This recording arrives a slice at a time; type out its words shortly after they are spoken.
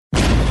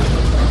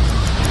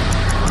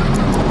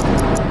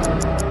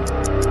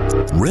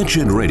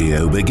Wretched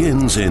Radio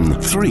begins in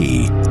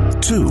 3,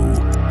 2,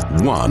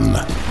 1.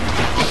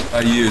 I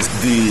use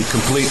the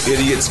Complete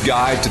Idiot's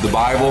Guide to the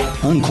Bible.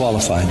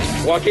 Unqualified.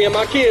 Why can't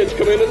my kids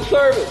come into the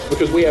service?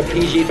 Because we have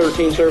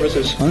PG-13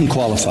 services.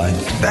 Unqualified.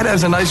 That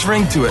has a nice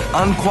ring to it.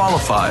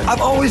 Unqualified.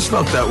 I've always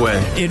felt that way.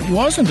 It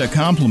wasn't a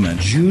compliment.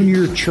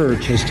 Junior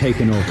church has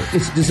taken over.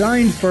 It's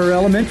designed for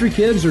elementary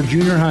kids or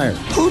junior higher.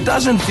 Who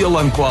doesn't feel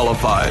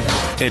unqualified?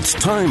 It's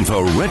time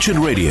for Wretched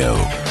Radio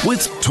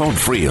with Todd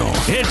Friel.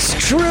 It's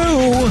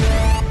true.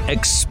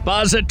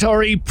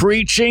 Expository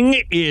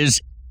preaching is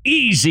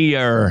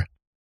easier.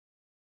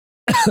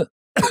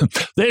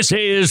 This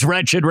is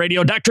Wretched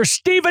Radio. Dr.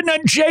 Stephen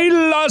J.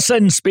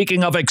 Lawson,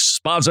 speaking of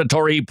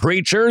expository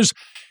preachers,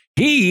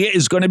 he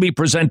is going to be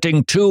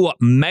presenting 2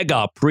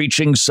 mega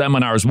preaching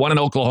seminars, one in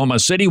Oklahoma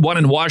City, one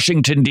in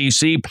Washington,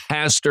 D.C.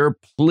 Pastor,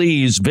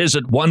 please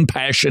visit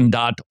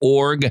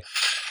onepassion.org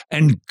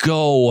and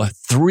go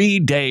 3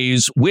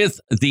 days with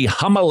the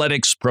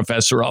homiletics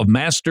professor of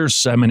Master's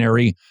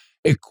Seminary,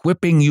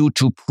 equipping you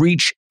to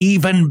preach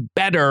even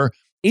better,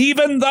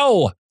 even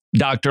though,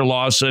 Dr.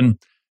 Lawson,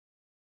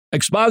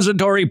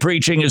 expository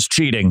preaching is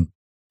cheating,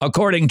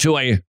 according to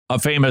a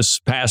famous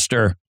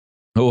pastor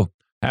who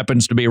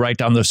happens to be right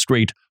down the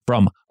street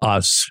from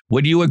us.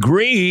 Would you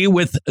agree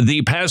with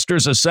the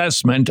pastor's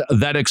assessment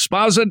that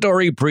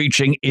expository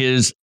preaching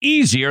is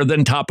easier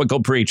than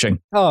topical preaching?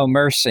 Oh,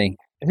 mercy.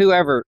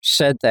 Whoever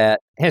said that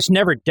has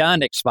never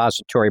done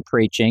expository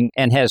preaching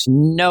and has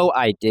no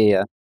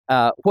idea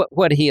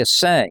what he is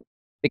saying.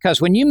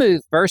 Because when you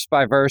move verse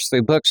by verse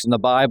through books in the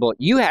Bible,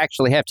 you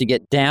actually have to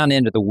get down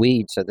into the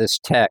weeds of this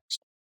text.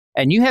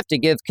 And you have to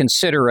give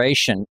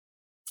consideration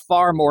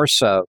far more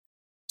so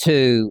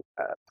to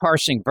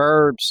parsing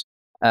verbs,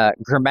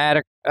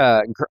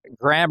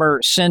 grammar,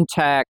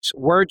 syntax,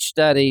 word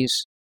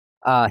studies,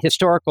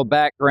 historical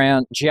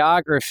background,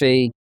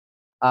 geography,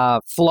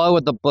 flow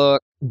of the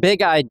book,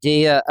 big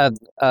idea of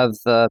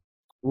the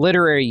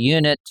literary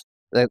unit,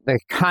 the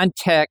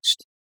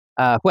context,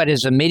 what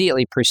is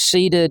immediately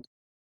preceded,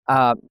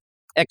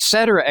 et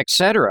cetera, et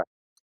cetera.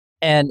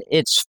 And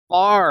it's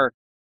far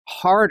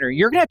harder.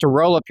 You're going to have to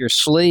roll up your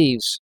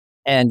sleeves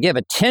and give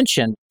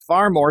attention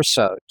far more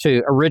so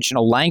to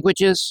original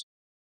languages.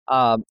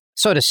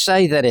 So to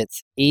say that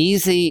it's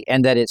easy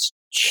and that it's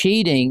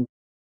cheating,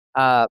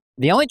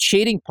 the only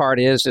cheating part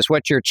is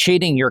what you're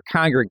cheating your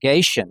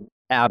congregation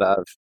out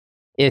of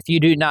if you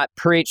do not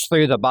preach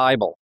through the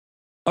Bible.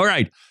 All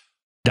right.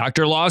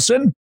 Dr.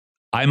 Lawson,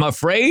 I'm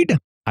afraid,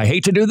 I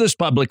hate to do this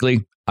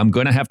publicly, I'm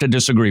going to have to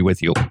disagree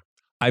with you.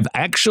 I've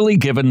actually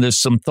given this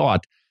some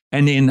thought,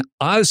 and in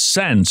a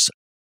sense,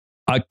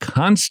 a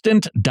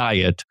constant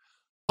diet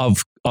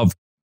of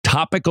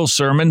topical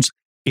sermons,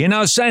 in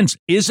a sense,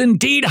 is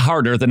indeed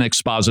harder than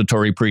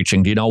expository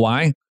preaching. Do you know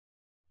why?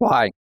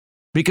 Why?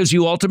 Because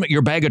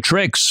your bag of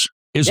tricks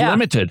is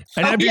limited.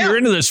 And after you're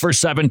into this for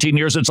 17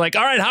 years, it's like,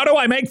 all right, how do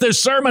I make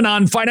this sermon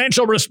on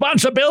financial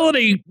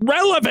responsibility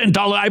relevant?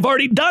 I've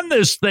already done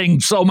this thing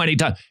so many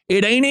times.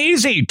 It ain't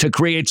easy to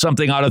create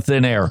something out of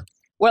thin air.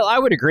 Well, I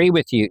would agree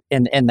with you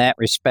in that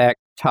respect,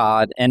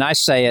 Todd, and I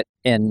say it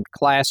in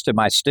class to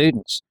my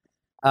students.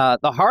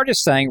 The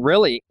hardest thing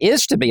really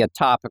is to be a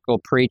topical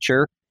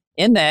preacher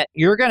in that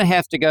you're going to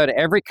have to go to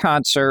every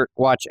concert,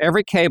 watch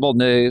every cable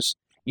news.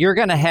 You're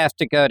going to have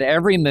to go to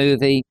every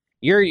movie.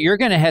 You're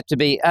going to have to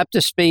be up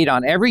to speed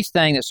on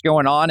everything that's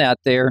going on out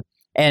there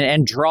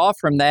and draw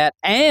from that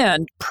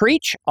and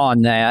preach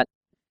on that.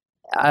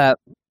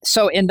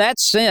 So in that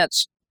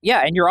sense,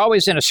 and you're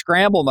always in a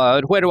scramble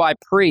mode. What do I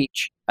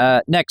preach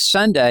next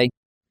Sunday?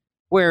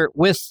 Where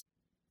with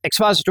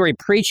expository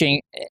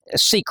preaching,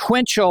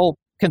 sequential,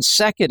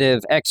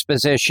 consecutive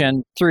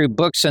exposition through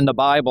books in the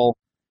Bible,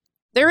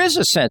 there is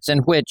a sense in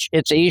which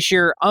it's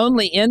easier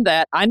only in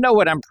that I know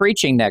what I'm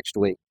preaching next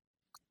week.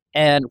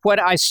 And what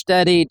I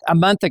studied a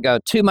month ago,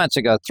 2 months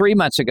ago, 3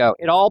 months ago,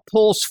 it all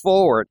pulls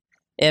forward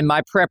in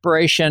my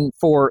preparation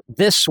for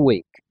this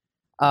week.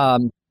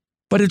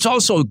 But it's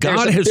also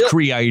God has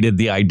created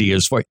the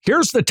ideas for it.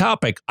 Here's the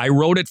topic. I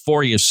wrote it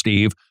for you,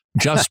 Steve.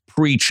 Just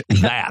preach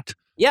that.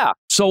 Yeah.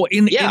 So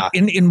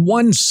in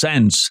one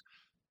sense,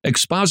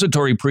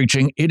 expository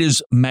preaching, it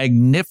is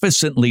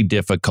magnificently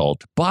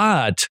difficult,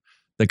 but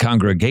the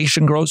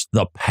congregation grows,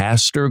 the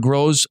pastor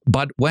grows.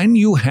 But when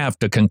you have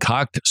to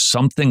concoct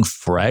something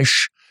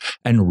fresh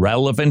and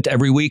relevant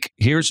every week,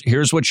 here's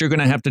what you're going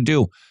to have to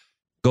do.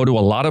 Go to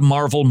a lot of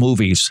Marvel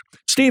movies.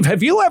 Steve,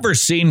 have you ever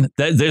seen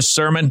this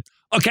sermon?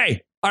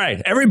 Okay, all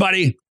right,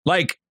 everybody,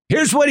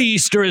 here's what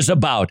Easter is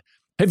about.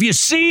 Have you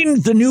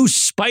seen the new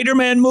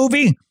Spider-Man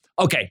movie?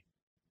 Okay,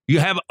 you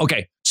have,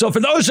 okay. So for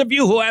those of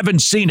you who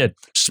haven't seen it,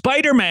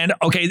 Spider-Man,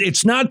 okay,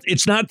 it's not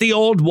the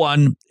old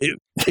one.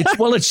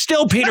 It's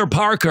still Peter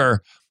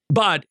Parker,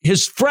 but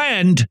his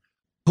friend,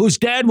 whose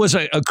dad was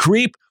a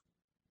creep.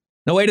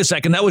 No, wait a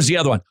second, that was the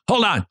other one.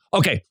 Hold on.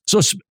 Okay,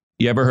 so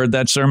you ever heard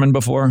that sermon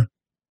before?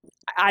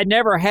 I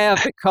never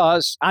have,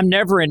 because I'm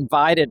never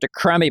invited to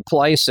crummy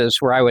places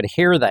where I would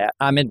hear that.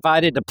 I'm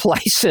invited to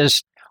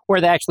places where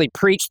they actually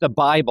preach the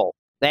Bible.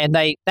 And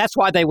that's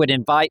why they would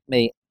invite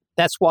me.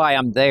 That's why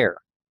I'm there.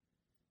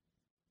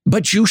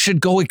 But you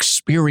should go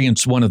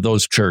experience one of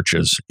those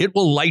churches. It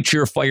will light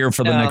your fire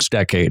for the next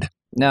decade.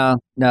 No,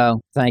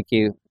 thank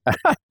you.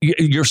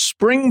 Your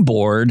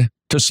springboard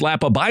to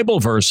slap a Bible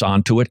verse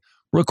onto it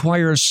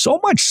requires so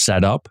much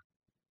setup.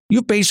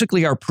 You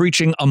basically are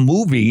preaching a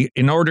movie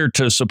in order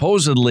to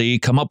supposedly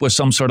come up with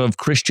some sort of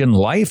Christian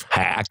life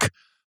hack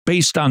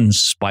based on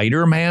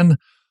Spider-Man.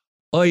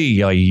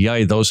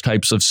 Those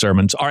types of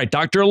sermons. All right,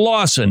 Dr.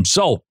 Lawson.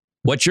 So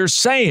what you're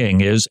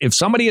saying is if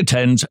somebody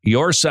attends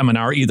your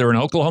seminar, either in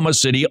Oklahoma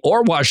City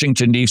or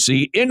Washington,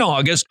 D.C. in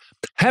August,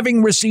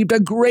 having received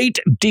a great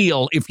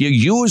deal, if you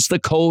use the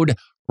code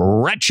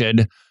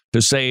WRETCHED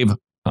to save,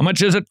 how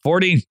much is it?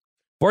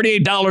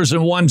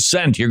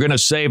 $48.01 you're going to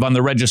save on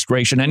the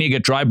registration, and you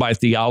get drive-by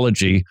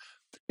theology.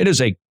 It is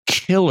a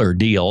killer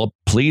deal.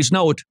 Please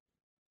note,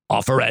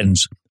 offer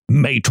ends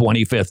May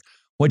 25th.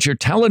 What you're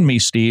telling me,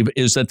 Steve,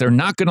 is that they're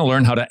not going to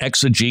learn how to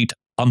exegete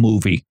a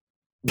movie.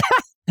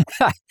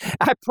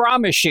 I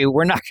promise you,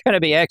 we're not going to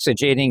be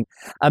exegeting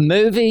a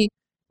movie.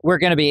 We're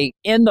going to be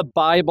in the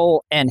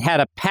Bible and how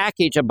to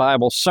package a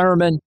Bible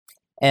sermon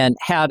and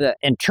how to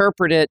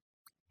interpret it,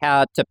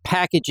 how to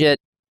package it,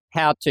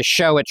 how to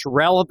show its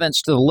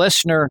relevance to the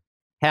listener,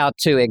 how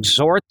to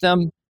exhort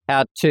them,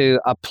 how to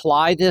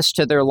apply this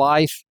to their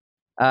life,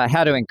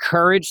 how to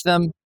encourage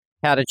them,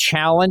 how to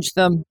challenge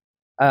them.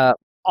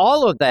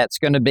 All of that's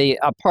going to be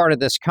a part of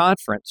this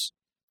conference.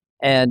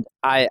 And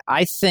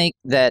I think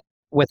that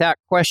without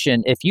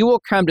question, if you will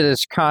come to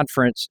this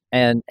conference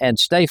and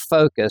stay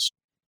focused,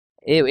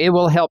 it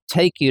will help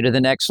take you to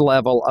the next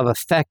level of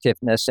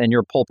effectiveness in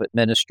your pulpit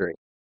ministry.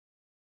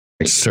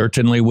 It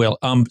certainly will.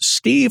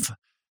 Steve,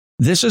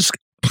 this is,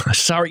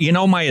 sorry,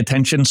 my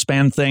attention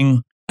span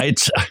thing,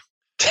 it's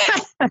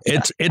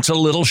a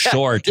little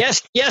short.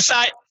 Yes,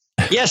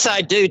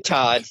 I do,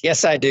 Todd.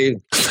 Yes, I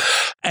do.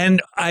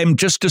 And I'm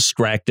just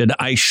distracted.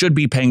 I should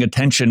be paying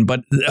attention,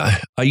 but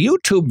a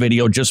YouTube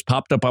video just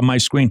popped up on my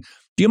screen.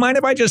 Do you mind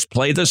if I just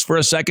play this for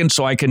a second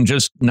so I can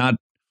just not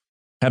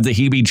have the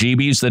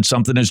heebie-jeebies that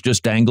something is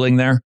just dangling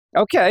there?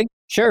 Okay,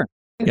 sure.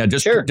 Yeah,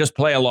 just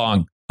play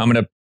along. I'm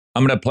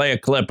gonna play a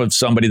clip of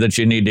somebody that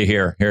you need to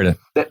hear. Here it is.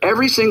 That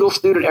every single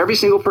student, every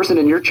single person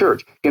in your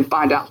church can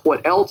find out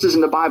what else is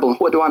in the Bible. And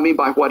what do I mean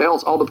by what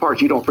else? All the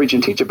parts you don't preach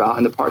and teach about,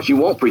 and the parts you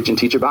won't preach and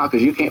teach about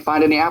because you can't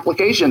find any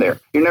application there.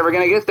 You're never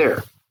going to get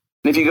there.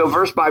 And if you go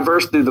verse by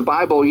verse through the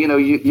Bible,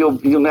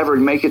 you'll never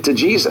make it to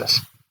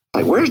Jesus.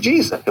 Like, where's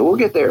Jesus? We'll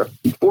get there.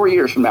 4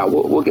 years from now,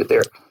 we'll get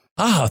there.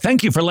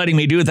 Thank you for letting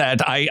me do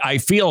that. I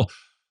feel,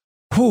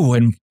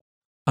 and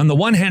on the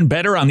one hand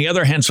better, on the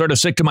other hand sort of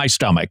sick to my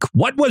stomach.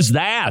 What was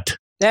that?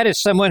 That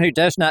is someone who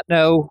does not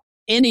know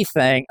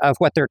anything of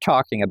what they're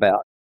talking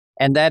about.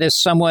 And that is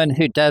someone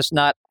who does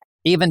not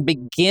even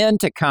begin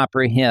to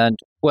comprehend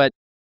what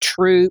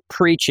true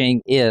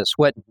preaching is,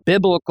 what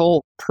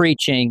biblical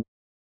preaching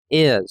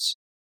is.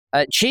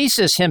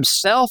 Jesus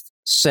himself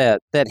said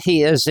that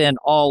he is in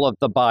all of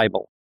the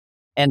Bible.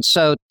 And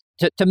so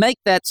to make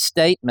that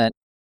statement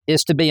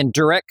is to be in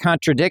direct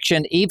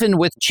contradiction even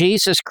with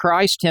Jesus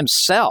Christ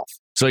himself.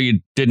 So you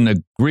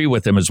didn't agree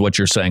with him is what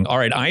you're saying. All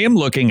right, I am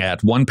looking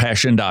at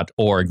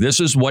onepassion.org. This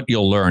is what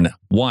you'll learn.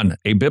 1,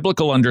 a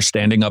biblical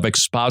understanding of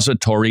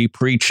expository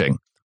preaching.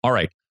 All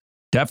right,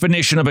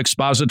 definition of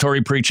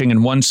expository preaching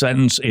in one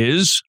sentence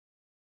is?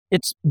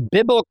 It's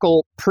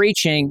biblical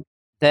preaching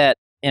that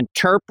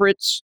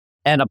interprets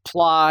and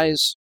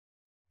applies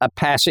a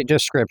passage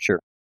of Scripture.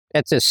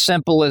 It's as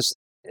simple as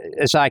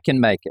I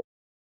can make it.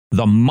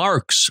 The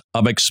marks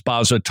of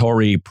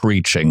expository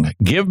preaching.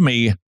 Give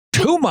me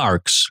 2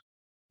 marks,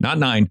 not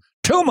 9,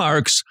 2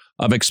 marks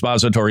of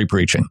expository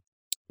preaching.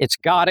 It's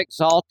God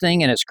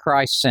exalting and it's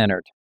Christ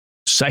centered.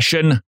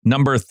 Session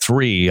number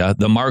 3,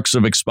 the marks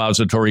of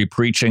expository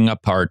preaching,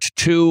 part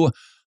 2,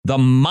 the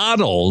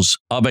models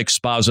of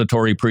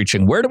expository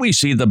preaching. Where do we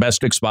see the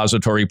best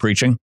expository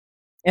preaching?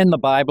 In the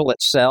Bible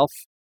itself.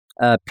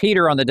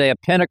 Peter on the day of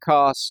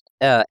Pentecost,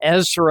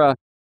 Ezra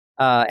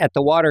at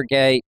the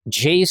Watergate,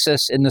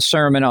 Jesus in the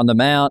Sermon on the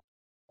Mount,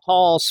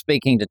 Paul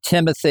speaking to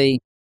Timothy,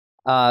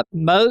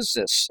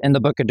 Moses in the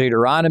book of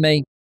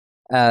Deuteronomy.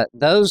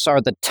 Those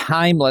are the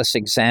timeless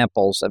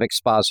examples of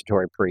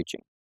expository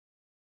preaching.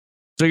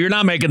 So you're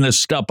not making this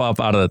stuff up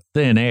out of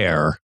thin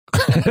air.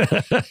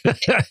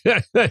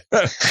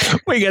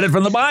 We get it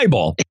from the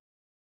Bible.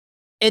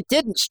 It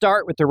didn't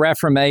start with the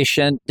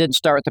Reformation, didn't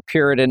start with the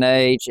Puritan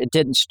age, it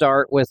didn't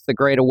start with the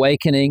Great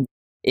Awakening.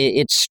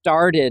 It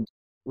started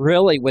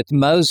really with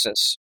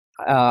Moses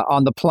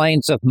on the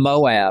plains of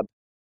Moab,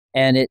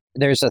 and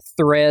there's a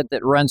thread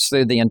that runs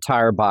through the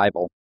entire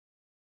Bible.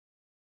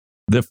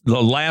 The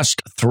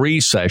last 3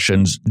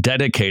 sessions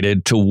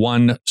dedicated to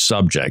one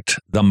subject,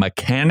 the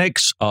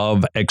mechanics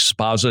of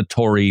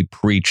expository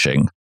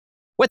preaching.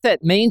 What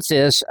that means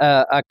is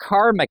a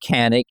car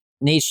mechanic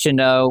needs to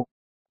know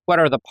what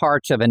are the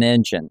parts of an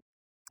engine,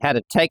 how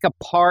to take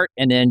apart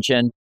an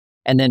engine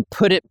and then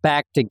put it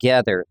back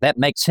together. That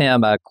makes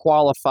him a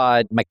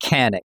qualified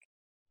mechanic.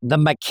 the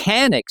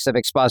mechanics of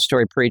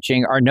expository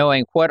preaching are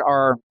knowing what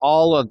are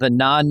all of the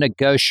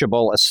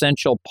non-negotiable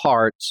essential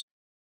parts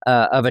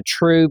of a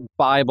true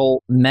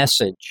Bible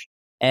message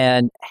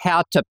and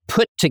how to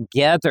put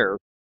together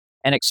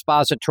an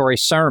expository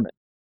sermon.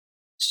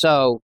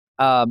 So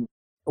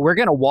we're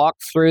going to walk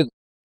through.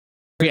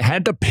 We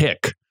had to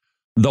pick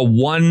the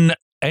one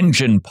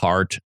engine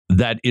part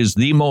that is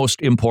the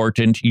most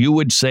important. You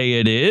would say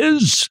it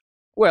is?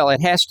 Well,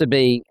 it has to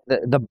be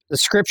the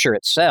Scripture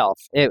itself.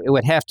 It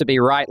would have to be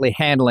rightly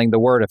handling the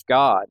Word of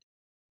God.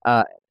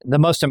 The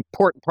most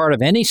important part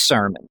of any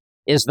sermon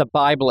is the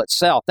Bible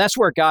itself. That's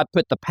where God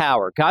put the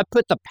power. God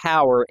put the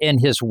power in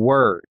His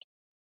Word.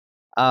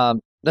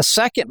 The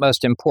second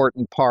most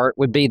important part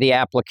would be the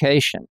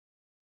application,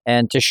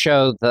 and to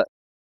show the...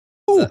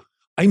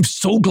 I'm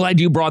so glad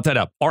you brought that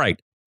up. All right.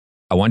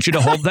 I want you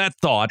to hold that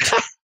thought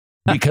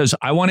because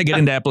I want to get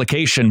into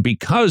application,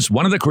 because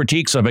one of the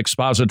critiques of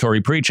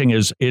expository preaching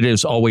is it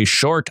is always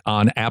short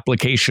on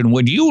application.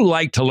 Would you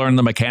like to learn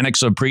the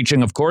mechanics of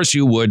preaching? Of course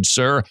you would,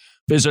 sir.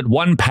 Visit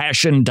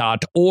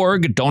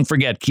onepassion.org. Don't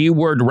forget,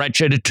 keyword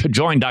wretched, to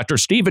join Dr.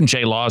 Stephen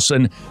J.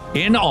 Lawson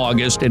in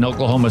August in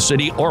Oklahoma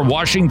City or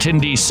Washington,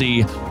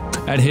 D.C.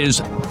 at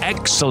his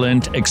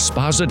excellent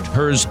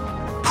Expositors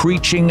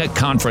Preaching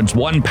Conference.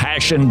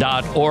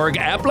 onepassion.org.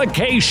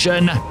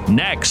 Application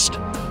next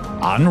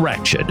on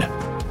Wretched.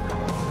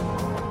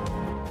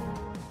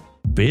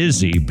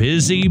 Busy,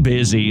 busy,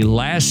 busy.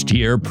 Last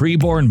year,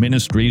 Preborn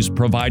Ministries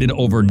provided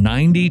over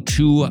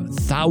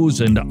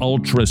 92,000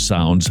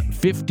 ultrasounds.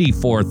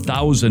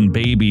 54,000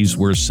 babies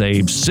were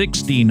saved.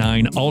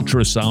 69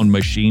 ultrasound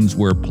machines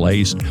were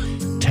placed.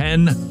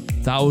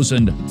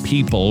 10,000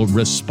 people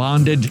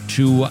responded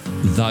to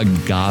the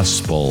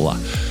gospel.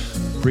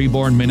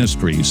 Preborn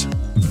Ministries,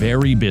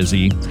 very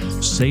busy,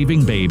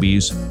 saving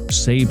babies,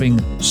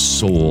 saving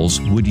souls.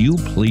 Would you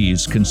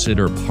please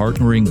consider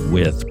partnering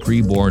with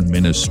Preborn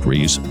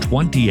Ministries?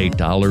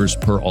 $28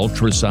 per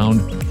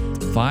ultrasound,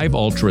 5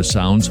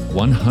 ultrasounds,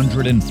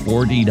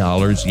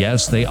 $140.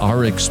 Yes, they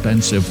are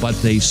expensive, but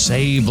they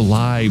save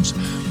lives.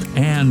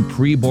 And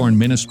Preborn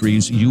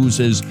Ministries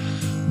uses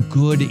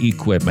good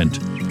equipment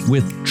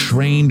with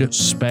trained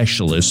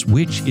specialists,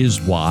 which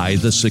is why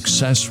the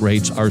success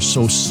rates are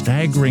so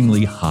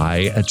staggeringly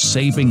high at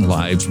saving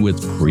lives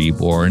with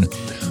Preborn.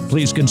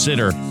 Please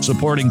consider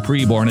supporting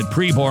Preborn at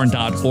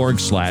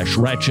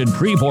preborn.org/wretched,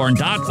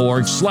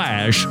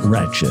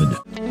 preborn.org/wretched.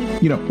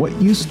 You know, what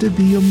used to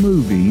be a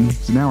movie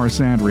is now a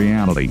sad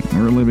reality.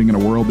 We're living in a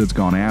world that's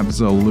gone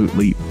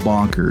absolutely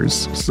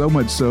bonkers. So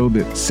much so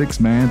that 6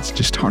 mads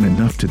just aren't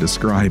enough to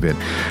describe it.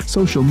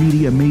 Social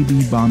media may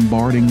be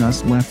bombarding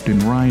us left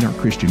and right. Our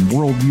Christian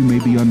worldview may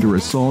be under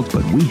assault,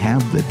 but we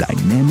have the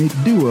dynamic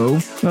duo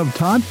of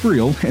Todd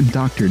Friel and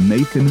Dr.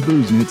 Nathan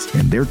Busenitz,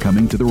 and they're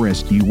coming to the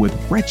rescue with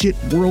Wretched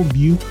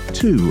Worldview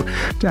 2,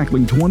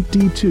 tackling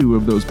 22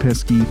 of those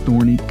pesky,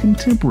 thorny,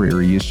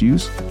 contemporary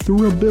issues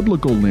through a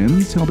biblical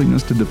lens, helping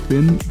us to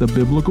defend the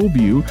biblical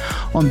view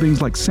on things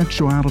like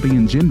sexuality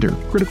and gender,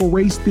 critical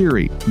race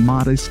theory,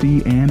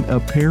 modesty and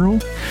apparel,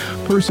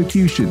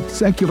 persecution,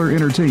 secular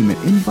entertainment,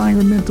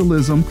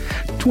 environmentalism,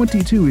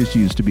 22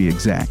 issues to be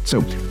exact.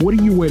 So what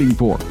are you waiting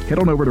for? Head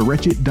on over to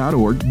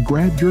wretched.org,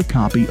 grab your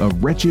copy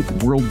of Wretched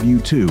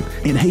Worldview 2.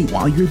 And hey,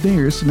 while you're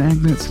there,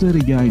 snag that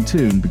study guide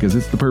too, because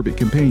it's the perfect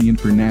companion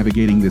for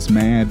navigating this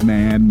mad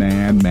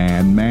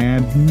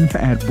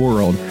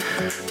world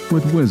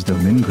with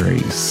wisdom and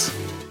grace.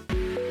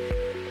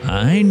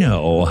 I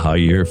know how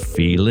you're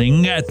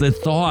feeling at the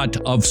thought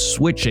of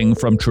switching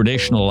from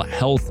traditional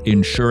health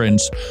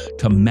insurance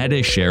to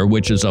Medishare,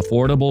 which is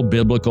affordable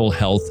biblical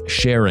health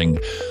sharing.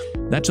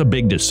 That's a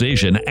big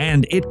decision,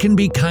 and it can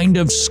be kind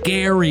of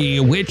scary,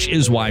 which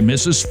is why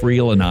Mrs.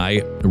 Friel and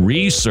I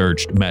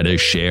researched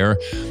Medishare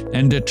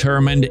and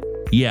determined,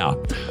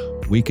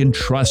 we can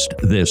trust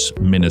this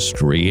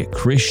ministry.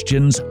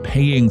 Christians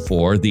paying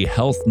for the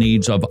health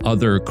needs of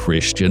other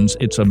Christians.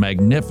 It's a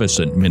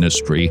magnificent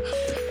ministry.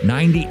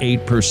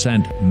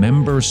 98%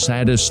 member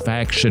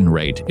satisfaction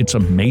rate. It's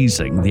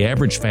amazing. The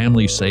average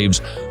family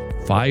saves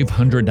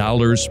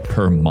 $500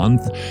 per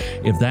month.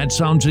 If that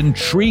sounds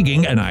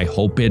intriguing, and I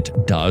hope it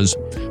does,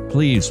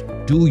 please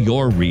do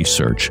your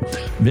research.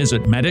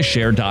 Visit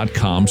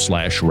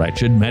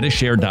Medishare.com/wretched,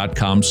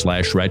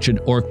 Medishare.com/wretched,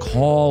 or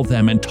call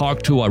them and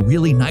talk to a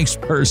really nice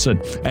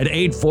person at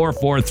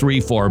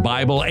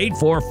 844-34-BIBLE,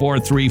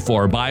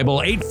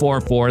 844-34-BIBLE,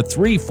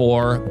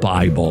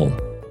 844-34-BIBLE.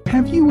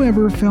 Have you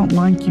ever felt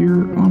like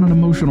you're on an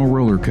emotional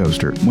roller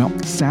coaster? Well,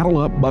 saddle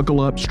up, buckle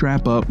up,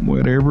 strap up,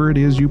 whatever it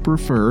is you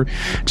prefer.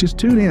 Just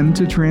tune in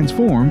to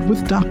Transformed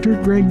with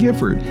Dr. Greg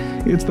Gifford.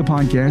 It's the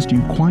podcast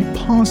you quite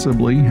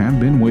possibly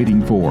have been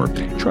waiting for.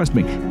 Trust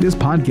me, this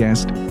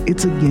podcast,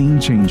 it's a game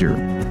changer.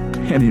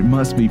 And it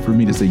must be for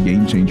me to say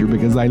game changer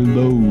because I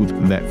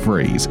loathe that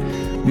phrase.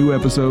 New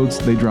episodes,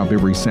 they drop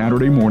every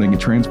Saturday morning at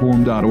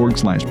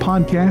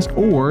transform.org/podcast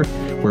or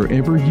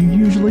wherever you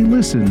usually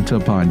listen to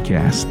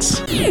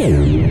podcasts.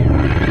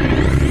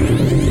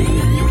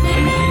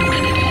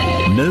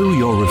 Know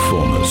your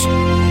reformers.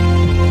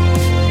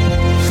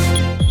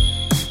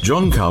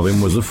 John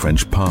Calvin was a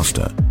French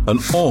pastor, an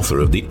author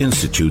of the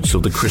Institutes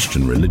of the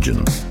Christian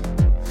Religion.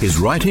 His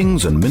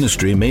writings and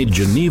ministry made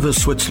Geneva,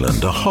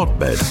 Switzerland, a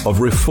hotbed of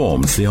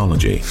Reformed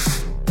theology.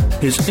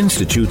 His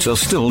institutes are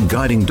still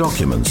guiding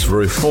documents for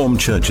Reformed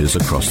churches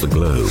across the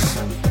globe.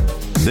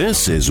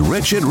 This is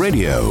Wretched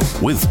Radio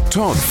with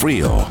Todd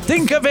Friel.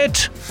 Think of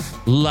it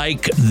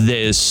like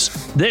this.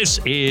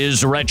 This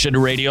is Wretched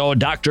Radio.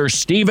 Dr.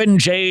 Stephen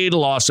J.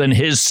 Lawson,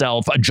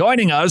 himself,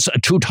 joining us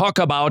to talk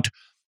about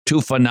two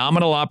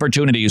phenomenal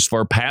opportunities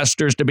for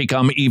pastors to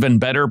become even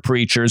better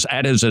preachers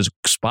at his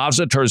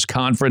Expositors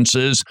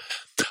conferences.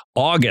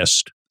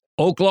 August,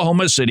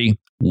 Oklahoma City,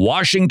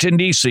 Washington,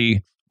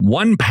 D.C.,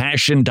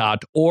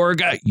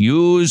 onepassion.org.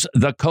 Use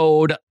the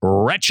code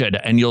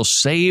WRETCHED and you'll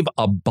save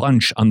a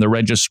bunch on the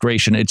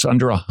registration. It's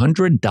under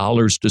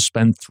 $100 to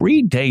spend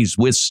 3 days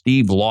with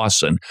Steve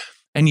Lawson.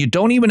 And you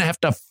don't even have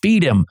to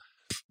feed him.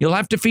 You'll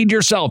have to feed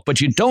yourself,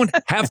 but you don't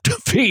have to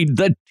feed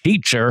the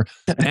teacher.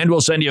 And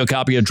we'll send you a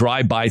copy of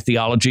Drive-By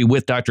Theology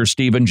with Dr.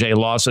 Stephen J.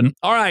 Lawson.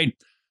 All right,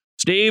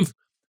 Steve,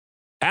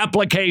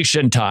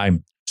 application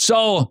time.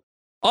 So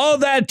all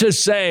that to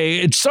say,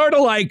 it's sort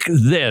of like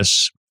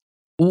this.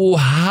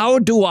 How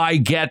do I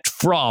get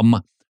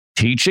from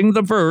teaching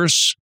the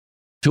verse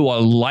to a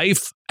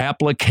life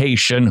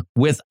application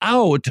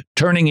without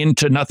turning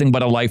into nothing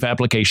but a life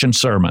application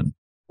sermon?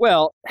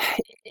 Well,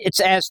 it's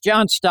as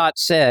John Stott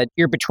said,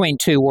 you're between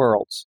two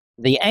worlds,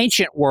 the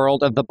ancient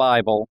world of the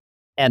Bible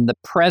and the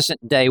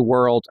present day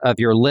world of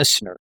your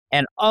listener.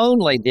 And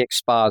only the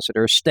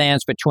expositor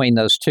stands between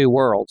those two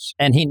worlds.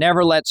 And he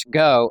never lets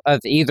go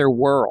of either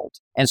world.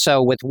 And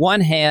so with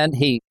one hand,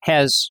 he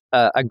has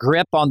a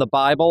grip on the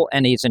Bible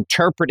and he's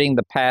interpreting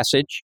the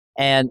passage.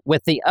 And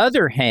with the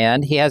other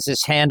hand, he has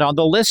his hand on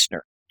the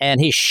listener.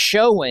 And he's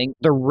showing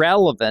the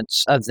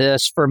relevance of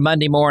this for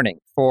Monday morning,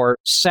 for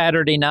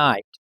Saturday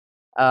night,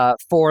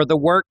 for the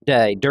work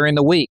day during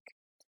the week,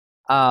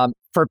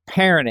 for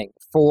parenting,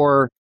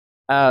 for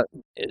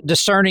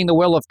discerning the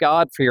will of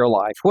God for your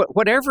life,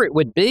 whatever it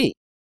would be.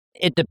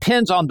 It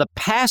depends on the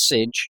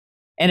passage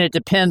and it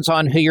depends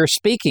on who you're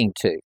speaking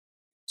to.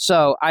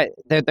 So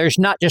there's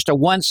not just a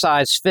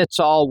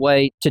one-size-fits-all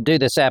way to do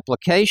this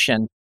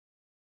application.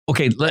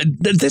 Okay,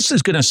 this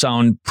is going to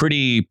sound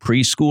pretty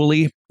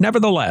preschooly.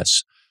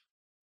 Nevertheless,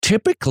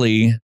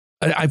 typically,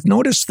 I've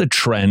noticed the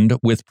trend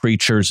with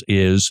preachers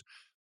is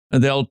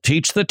they'll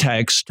teach the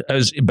text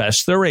as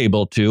best they're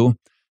able to,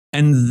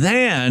 and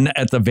then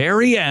at the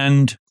very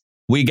end,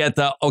 we get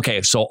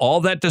so all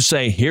that to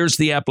say, here's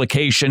the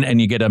application, and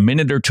you get a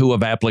minute or two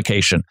of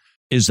application.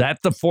 Is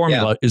that the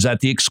formula? Yeah. Is that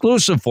the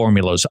exclusive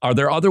formulas? Are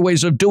there other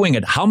ways of doing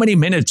it? How many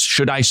minutes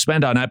should I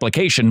spend on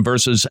application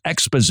versus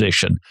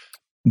exposition?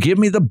 Give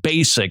me the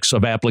basics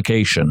of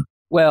application.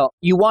 Well,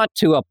 you want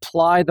to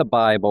apply the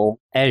Bible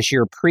as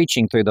you're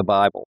preaching through the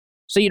Bible.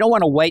 So you don't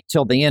want to wait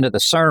till the end of the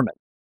sermon.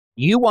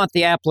 You want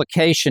the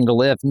application to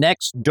live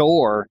next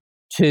door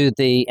to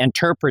the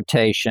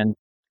interpretation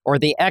or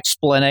the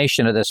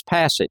explanation of this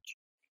passage.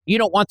 You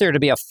don't want there to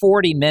be a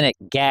 40-minute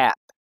gap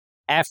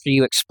after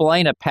you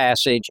explain a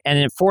passage, and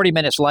then 40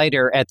 minutes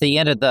later, at the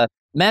end of the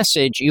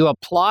message, you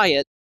apply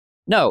it.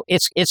 No,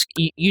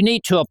 you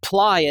need to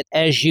apply it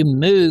as you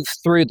move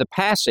through the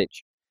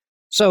passage.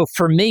 So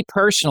for me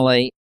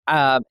personally,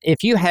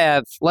 if you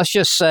have, let's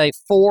just say,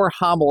 4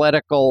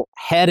 homiletical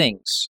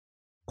headings,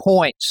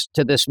 points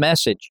to this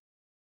message,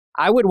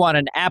 I would want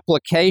an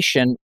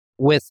application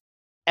with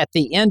at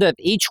the end of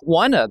each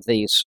one of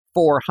these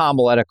 4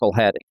 homiletical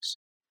headings.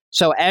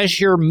 So as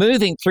you're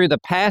moving through the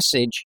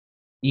passage,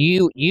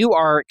 you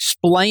are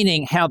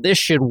explaining how this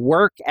should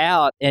work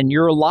out in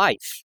your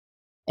life.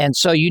 And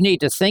so you need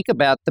to think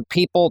about the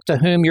people to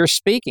whom you're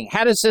speaking.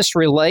 How does this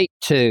relate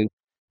to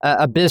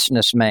a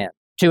businessman,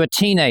 to a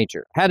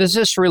teenager? How does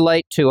this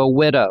relate to a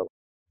widow?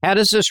 How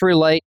does this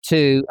relate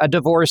to a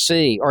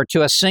divorcee or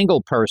to a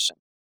single person?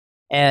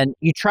 And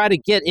you try to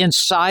get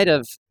inside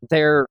of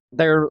their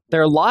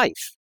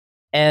life.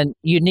 And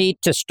you need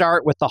to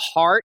start with the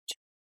heart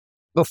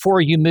before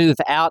you move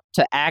out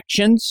to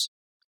actions,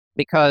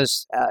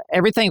 because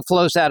everything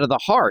flows out of the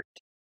heart.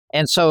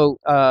 And so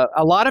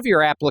a lot of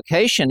your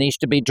application needs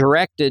to be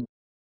directed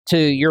to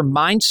your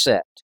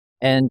mindset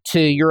and to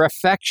your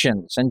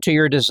affections and to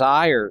your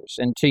desires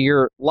and to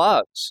your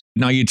loves.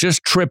 Now, you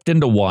just tripped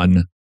into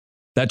one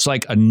that's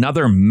like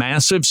another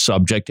massive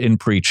subject in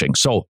preaching.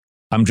 So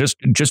I'm just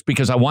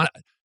because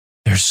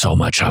there's so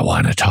much I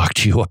want to talk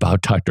to you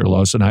about, Dr.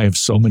 Lawson. I have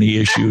so many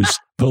issues,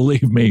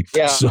 believe me,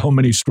 so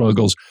many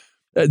struggles.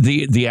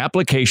 The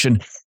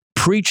application,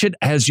 preach it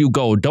as you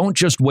go. Don't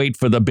just wait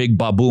for the big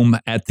ba-boom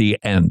at the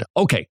end.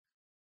 Okay,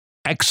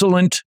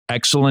 excellent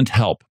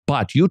help.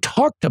 But you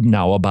talked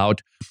now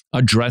about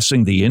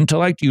addressing the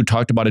intellect. You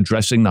talked about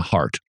addressing the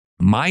heart.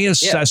 My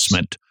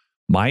assessment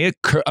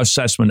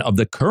of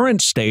the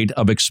current state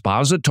of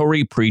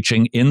expository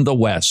preaching in the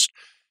West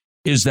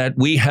is that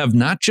we have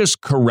not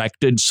just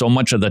corrected so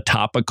much of the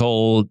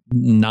topical,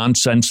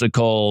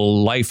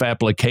 nonsensical, life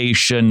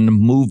application,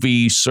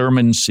 movie,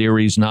 sermon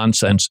series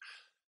nonsense.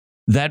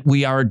 that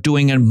we are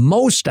doing a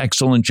most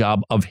excellent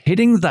job of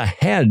hitting the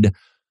head,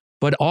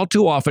 but all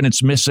too often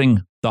it's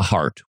missing the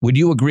heart. Would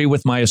you agree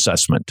with my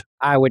assessment?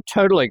 I would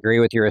totally agree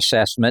with your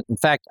assessment. In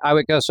fact, I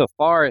would go so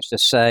far as to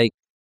say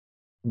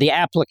the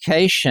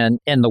application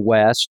in the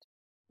West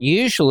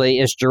usually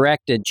is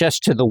directed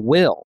just to the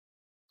will,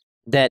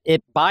 that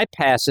it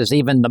bypasses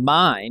even the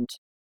mind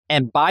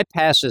and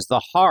bypasses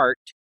the heart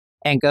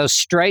and goes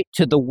straight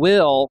to the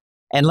will.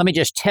 And let me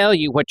just tell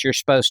you what you're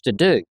supposed to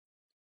do.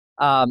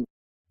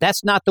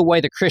 That's not the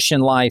way the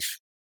Christian life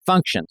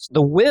functions.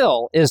 The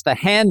will is the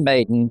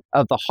handmaiden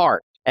of the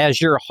heart. As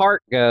your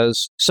heart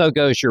goes, so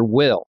goes your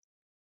will.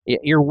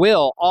 Your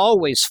will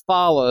always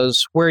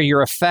follows where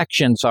your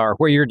affections are,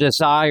 where your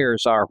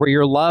desires are, where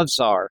your loves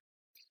are.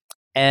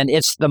 And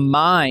it's the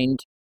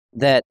mind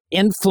that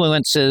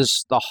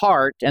influences the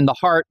heart, and the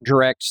heart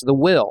directs the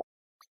will.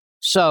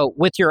 So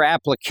with your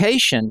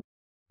application,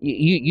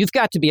 you've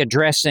got to be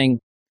addressing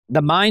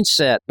the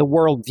mindset, the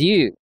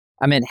worldview.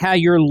 I mean, how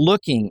you're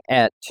looking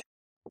at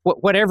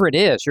whatever it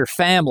is, your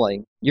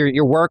family,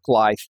 your work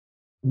life.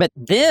 But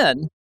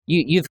then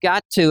you've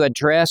got to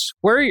address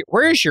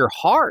where is your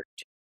heart?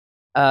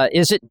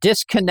 Is it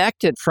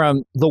disconnected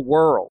from the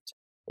world?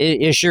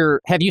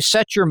 Have you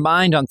set your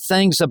mind on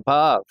things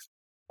above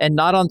and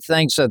not on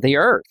things of the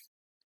earth?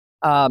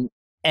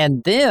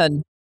 And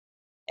then,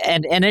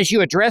 and as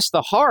you address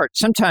the heart,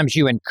 sometimes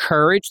you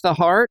encourage the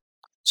heart,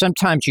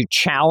 sometimes you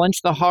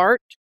challenge the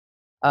heart,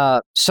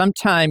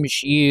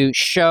 sometimes you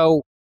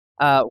show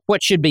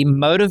what should be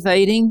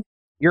motivating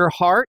your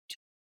heart,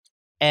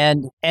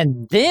 and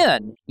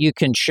then you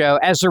can show,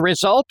 as a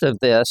result of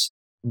this,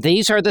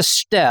 these are the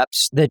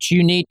steps that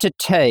you need to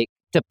take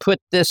to put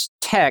this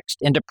text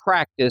into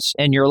practice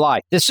in your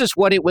life. This is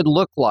what it would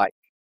look like.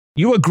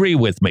 You agree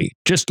with me.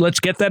 Just let's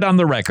get that on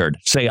the record.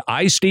 Say,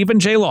 I, Stephen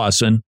J.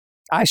 Lawson.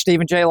 I,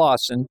 Stephen J.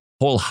 Lawson.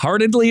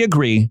 Wholeheartedly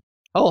agree.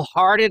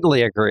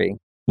 Wholeheartedly agree.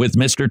 With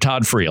Mr.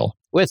 Todd Friel.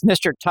 With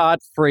Mr. Todd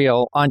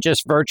Friel on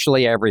just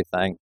virtually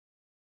everything.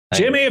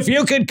 Jimmy, if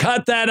you could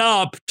cut that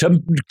up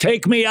to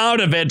take me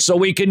out of it so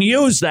we can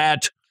use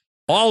that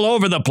all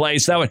over the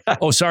place. That would,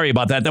 oh, sorry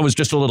about that. That was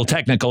just a little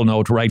technical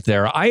note right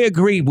there. I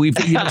agree. We've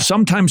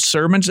sometimes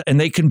sermons, and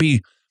they can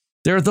be,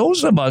 there are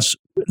those of us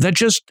that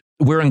just,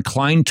 we're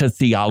inclined to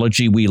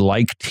theology. We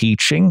like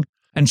teaching.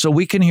 And so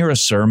we can hear a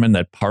sermon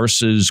that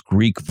parses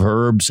Greek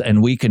verbs,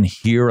 and we can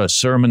hear a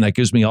sermon that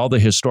gives me all the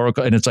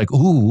historical, and it's like,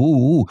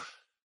 ooh.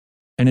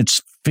 And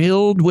it's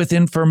filled with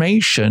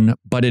information,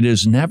 but it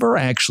is never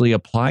actually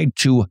applied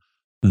to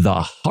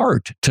the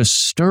heart to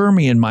stir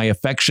me in my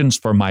affections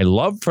for my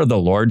love for the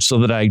Lord so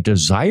that I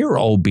desire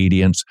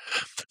obedience.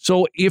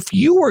 So if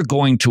you were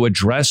going to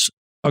address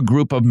a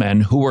group of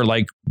men who were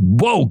like,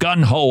 whoa,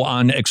 gung-ho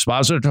on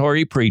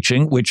expository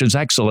preaching, which is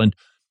excellent,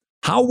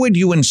 how would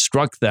you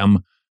instruct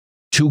them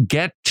to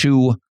get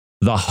to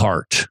the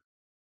heart?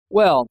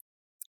 Well,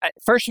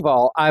 first of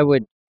all, I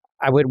would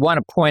want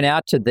to point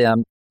out to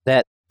them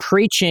that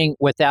preaching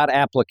without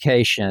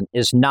application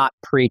is not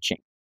preaching.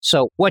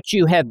 So what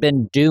you have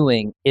been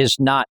doing is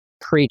not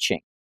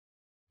preaching.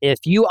 If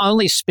you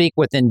only speak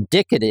with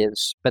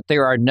indicatives, but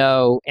there are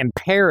no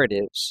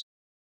imperatives,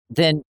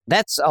 then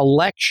that's a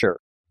lecture.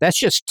 That's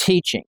just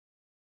teaching.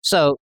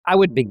 So I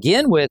would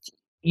begin with,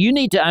 you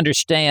need to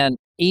understand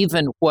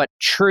even what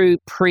true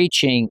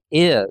preaching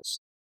is.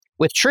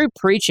 With true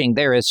preaching,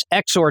 there is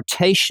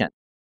exhortation,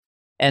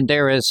 and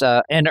there is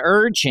an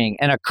urging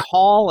and a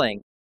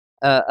calling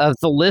of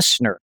the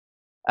listener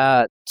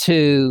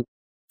to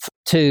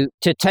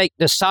take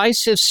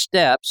decisive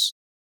steps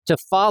to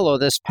follow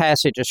this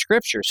passage of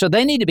Scripture. So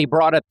they need to be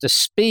brought up to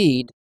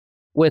speed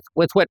with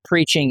what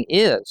preaching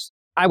is.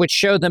 I would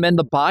show them in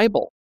the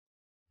Bible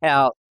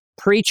how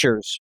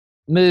preachers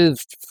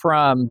moved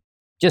from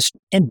just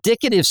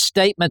indicative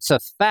statements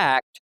of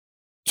fact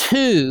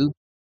to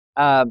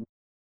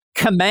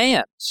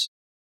commands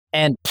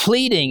and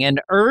pleading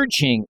and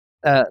urging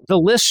the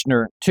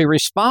listener to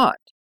respond.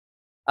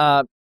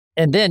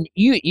 And then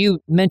you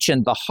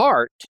mentioned the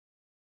heart.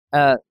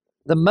 The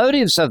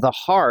motives of the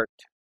heart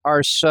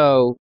are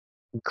so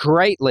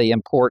greatly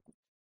important.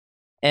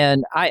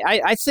 And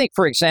I think,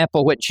 for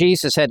example, what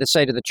Jesus had to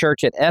say to the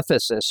church at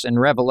Ephesus in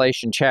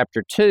Revelation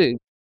chapter 2,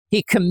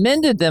 he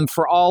commended them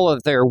for all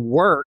of their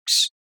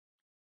works,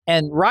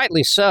 and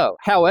rightly so.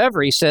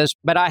 However, he says,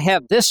 but I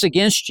have this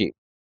against you.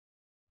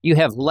 You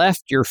have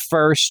left your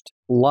first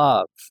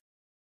love.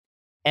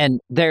 And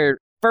their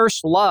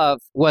first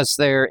love was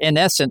their, in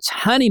essence,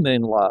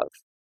 honeymoon love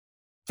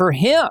for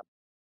him.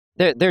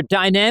 Their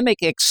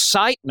dynamic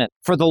excitement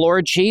for the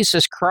Lord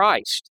Jesus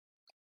Christ.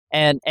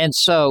 And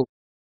so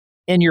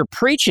in your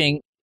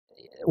preaching,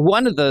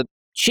 one of the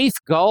chief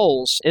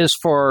goals is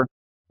for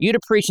you to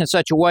preach in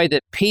such a way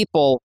that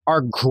people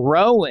are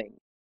growing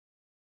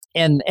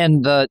in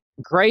the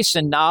grace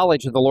and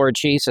knowledge of the Lord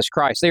Jesus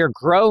Christ. They are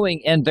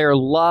growing in their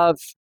love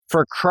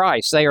for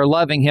Christ. They are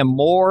loving him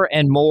more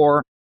and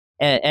more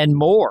and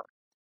more.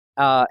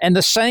 And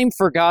the same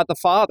for God the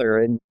Father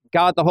and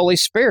God the Holy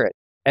Spirit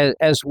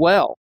as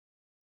well.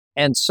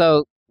 And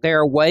so there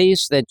are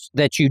ways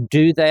that you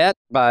do that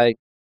by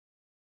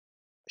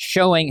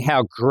showing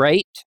how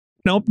great.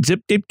 Nope.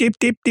 Zip, dip, dip,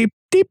 dip, dip,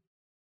 dip,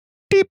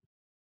 dip.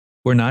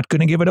 We're not going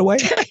to give it away.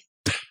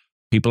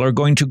 People are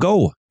going to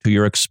go to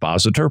your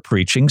expositor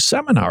preaching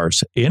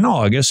seminars in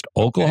August,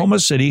 Oklahoma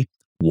City,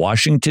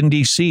 Washington,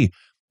 D.C.,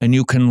 and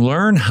you can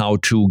learn how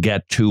to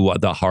get to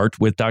the heart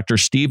with Dr.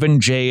 Stephen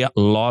J.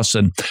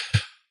 Lawson.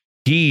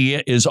 He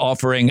is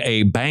offering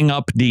a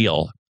bang-up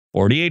deal,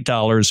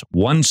 $48,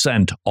 1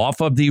 cent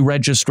off of the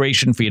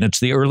registration fee, and it's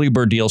the early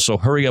bird deal, so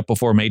hurry up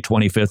before May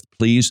 25th.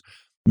 Please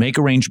make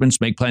arrangements,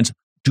 make plans.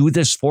 Do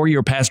this for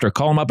your pastor.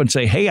 Call him up and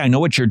say, hey, I know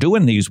what you're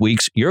doing these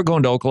weeks. You're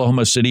going to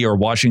Oklahoma City or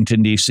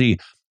Washington, D.C.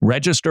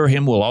 Register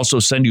him. We'll also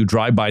send you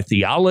Drive-By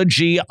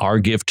Theology, our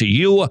gift to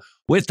you,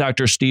 with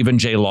Dr. Stephen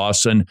J.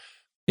 Lawson.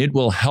 It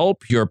will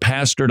help your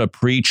pastor to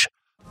preach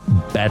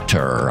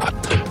better.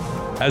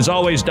 As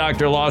always,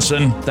 Dr.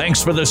 Lawson,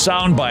 thanks for the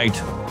soundbite.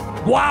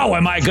 Wow,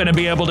 am I going to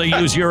be able to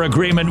use your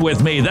agreement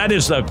with me? That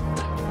is the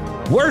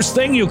worst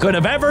thing you could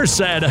have ever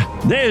said.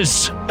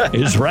 This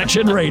is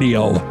Wretched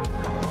Radio.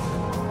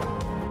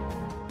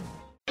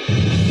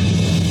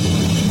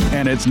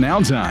 And it's now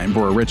time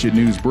for a Wretched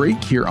News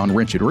Break here on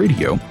Wretched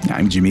Radio.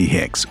 I'm Jimmy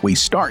Hicks. We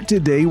start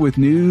today with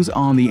news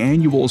on the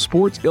annual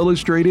Sports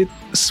Illustrated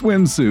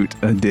Swimsuit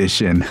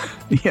Edition.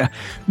 Yeah,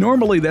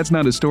 normally that's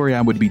not a story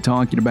I would be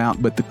talking about,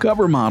 but the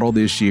cover model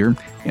this year,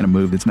 in a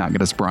move that's not going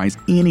to surprise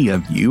any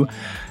of you,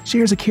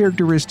 shares a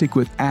characteristic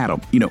with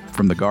Adam,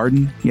 from the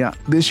garden. Yeah,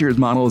 this year's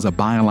model is a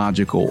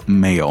biological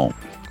male.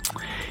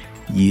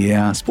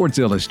 Yeah, Sports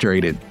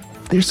Illustrated,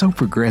 they're so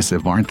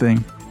progressive, aren't they?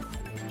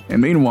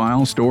 And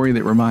meanwhile, a story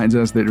that reminds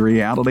us that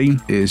reality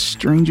is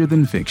stranger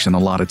than fiction a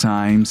lot of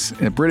times.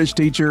 A British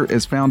teacher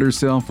has found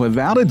herself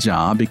without a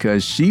job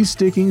because she's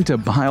sticking to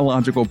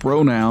biological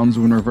pronouns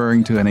when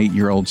referring to an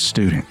 8-year-old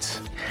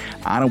student.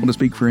 I don't want to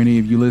speak for any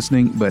of you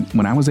listening, but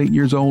when I was 8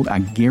 years old, I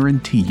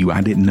guarantee you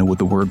I didn't know what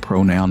the word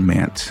pronoun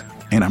meant.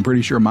 And I'm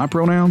pretty sure my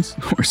pronouns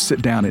were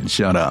sit down and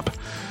shut up.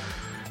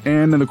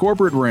 And in the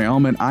corporate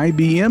realm, an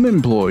IBM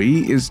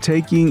employee is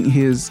taking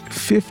his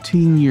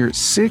 15-year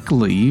sick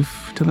leave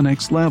to the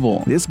next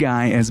level. This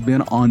guy has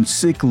been on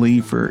sick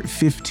leave for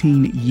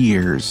 15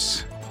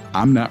 years.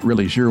 I'm not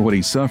really sure what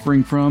he's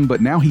suffering from, but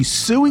now he's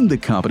suing the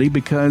company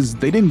because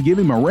they didn't give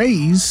him a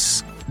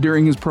raise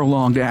during his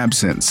prolonged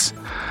absence.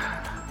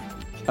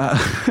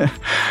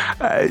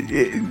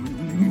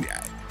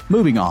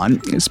 Moving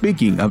on,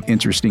 speaking of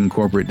interesting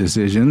corporate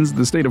decisions,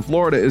 the state of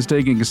Florida is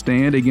taking a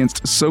stand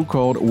against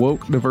so-called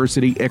woke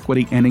diversity,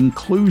 equity, and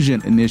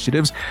inclusion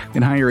initiatives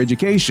in higher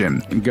education.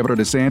 Governor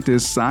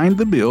DeSantis signed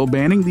the bill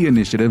banning the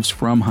initiatives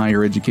from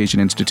higher education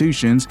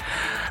institutions,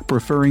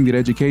 preferring that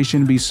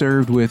education be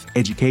served with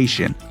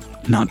education,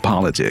 not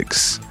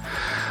politics.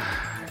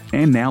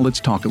 And now let's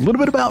talk a little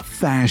bit about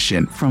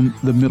fashion from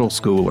the middle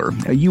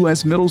schooler. A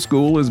U.S. middle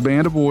school has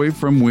banned a boy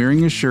from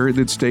wearing a shirt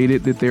that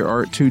stated that there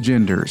are 2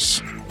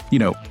 genders.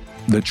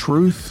 The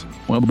truth?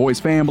 Well, the boy's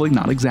family,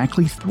 not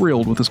exactly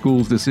thrilled with the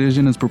school's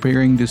decision, is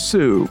preparing to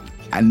sue.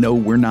 I know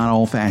we're not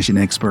all fashion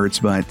experts,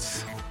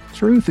 but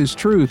truth is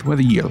truth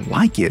whether you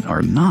like it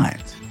or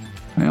not.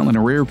 Well, in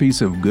a rare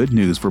piece of good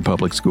news for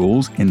public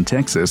schools, in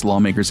Texas,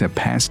 lawmakers have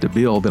passed a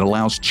bill that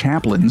allows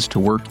chaplains to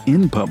work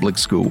in public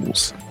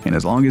schools. And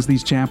as long as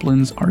these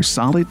chaplains are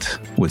solid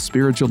with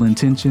spiritual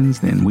intentions,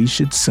 then we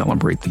should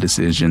celebrate the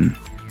decision.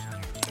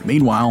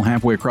 Meanwhile,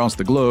 halfway across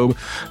the globe,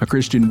 a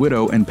Christian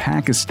widow in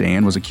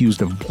Pakistan was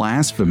accused of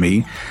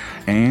blasphemy,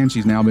 and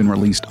she's now been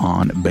released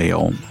on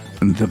bail.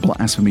 The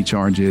blasphemy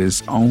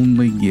charges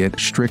only get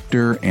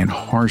stricter and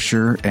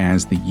harsher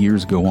as the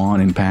years go on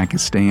in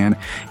Pakistan.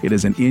 It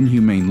is an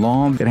inhumane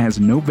law that has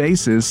no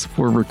basis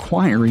for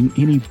requiring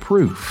any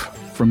proof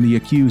from the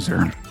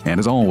accuser. And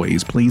as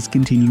always, please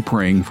continue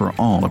praying for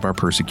all of our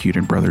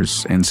persecuted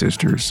brothers and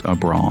sisters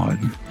abroad.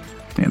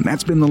 And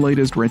that's been the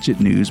latest Wretched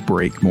News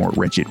Break. More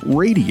Wretched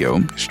Radio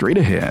straight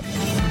ahead.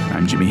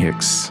 I'm Jimmy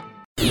Hicks.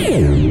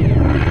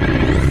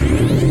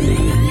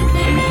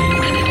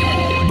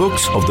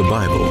 Books of the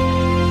Bible.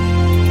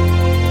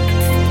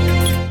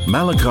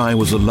 Malachi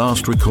was the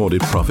last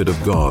recorded prophet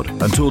of God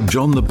until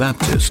John the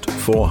Baptist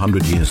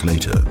 400 years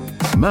later.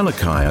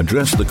 Malachi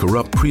addressed the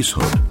corrupt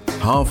priesthood,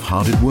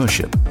 half-hearted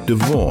worship,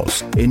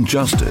 divorce,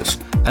 injustice,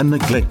 and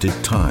neglected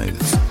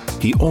tithes.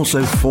 He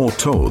also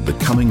foretold the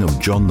coming of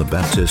John the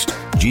Baptist,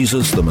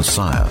 Jesus the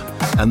Messiah,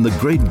 and the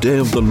great day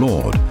of the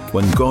Lord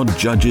when God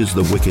judges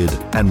the wicked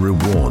and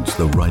rewards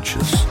the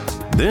righteous.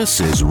 This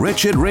is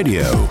Wretched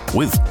Radio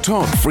with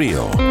Todd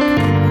Friel.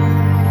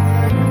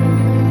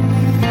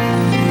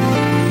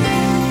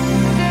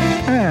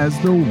 As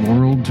the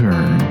world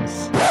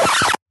turns.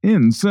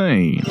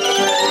 Insane.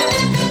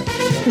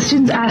 The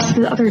students asked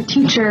the other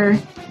teacher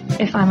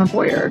if I'm a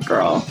boy or a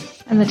girl.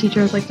 And the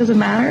teacher was like, does it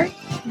matter?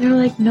 They were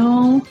like,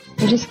 no,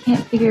 they just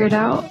can't figure it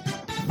out.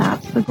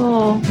 That's the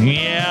goal.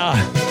 Yeah,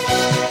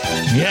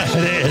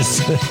 it is.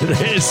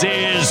 This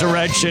is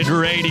Wretched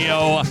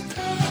Radio.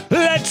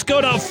 Let's Let's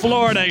go to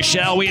Florida,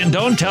 shall we? And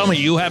don't tell me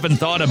you haven't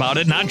thought about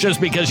it, not just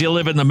because you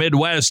live in the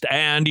Midwest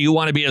and you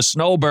want to be a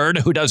snowbird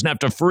who doesn't have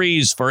to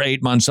freeze for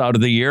 8 months out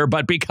of the year,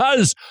 but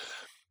because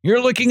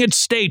you're looking at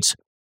states.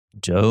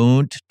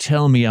 Don't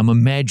tell me I'm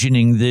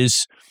imagining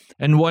this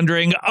and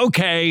wondering,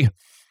 okay,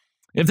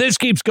 if this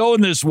keeps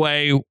going this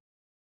way,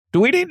 do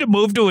we need to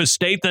move to a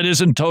state that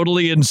isn't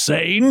totally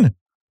insane?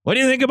 What do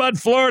you think about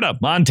Florida?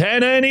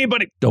 Montana,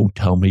 anybody? Don't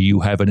tell me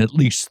you haven't at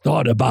least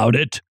thought about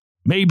it.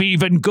 Maybe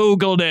even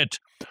Googled it.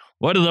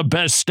 What are the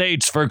best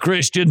states for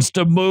Christians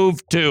to move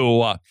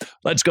to?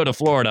 Let's go to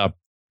Florida,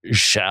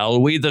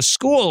 shall we? The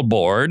school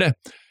board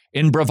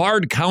in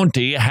Brevard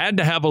County had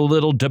to have a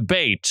little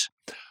debate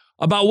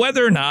about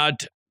whether or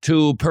not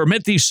to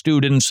permit these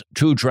students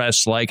to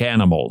dress like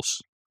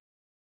animals.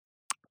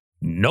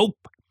 Nope.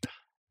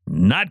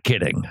 Not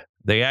kidding.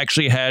 They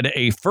actually had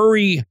a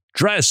furry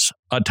dress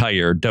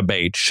attire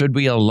debate. Should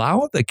we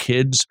allow the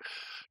kids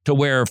to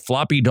wear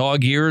floppy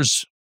dog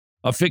ears,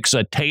 affix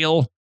a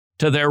tail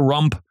to their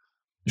rump?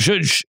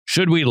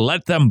 Should we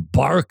let them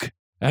bark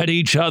at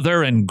each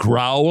other and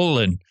growl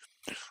and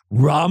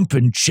romp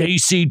and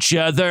chase each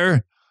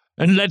other?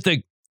 And let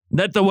the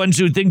ones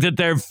who think that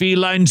they're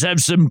felines have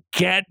some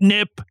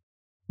catnip?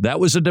 That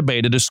was a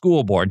debate at a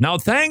school board. Now,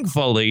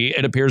 thankfully,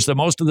 it appears that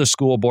most of the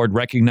school board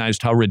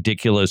recognized how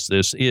ridiculous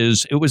this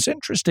is. It was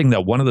interesting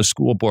that one of the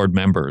school board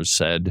members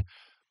said,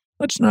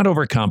 let's not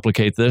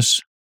overcomplicate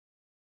this.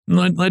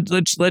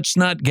 Let's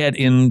not get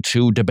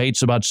into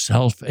debates about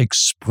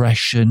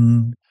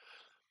self-expression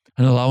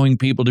and allowing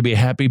people to be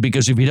happy,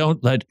 because if you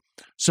don't let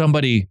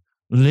somebody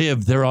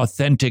live their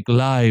authentic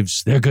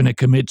lives, they're going to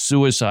commit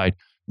suicide.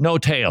 No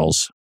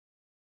tails.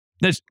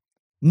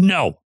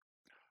 No.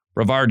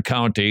 Brevard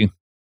County.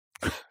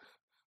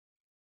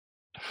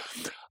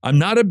 I'm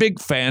not a big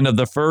fan of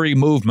the furry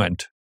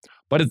movement,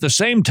 but at the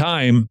same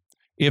time,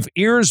 if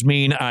ears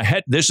mean a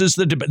head, this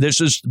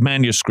is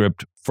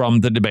manuscript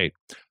from the debate.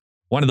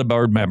 One of the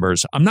board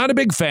members, I'm not a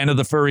big fan of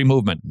the furry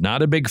movement.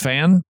 Not a big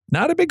fan.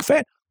 Not a big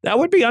fan. That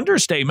would be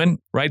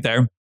understatement right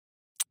there.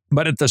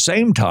 But at the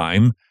same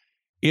time,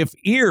 if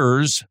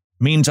ears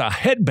means a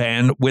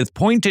headband with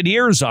pointed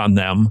ears on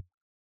them,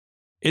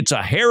 it's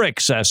a hair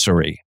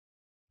accessory.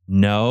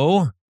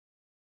 No,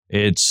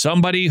 it's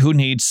somebody who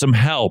needs some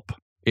help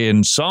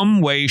in some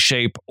way,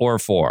 shape, or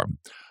form.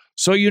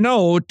 So,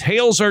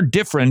 tails are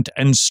different,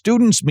 and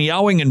students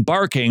meowing and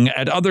barking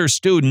at other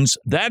students,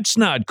 that's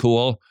not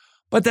cool,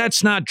 but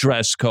that's not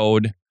dress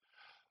code.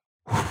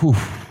 Whew.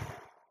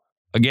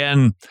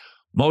 Again,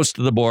 most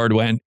of the board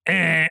went,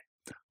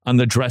 on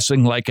the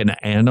dressing like an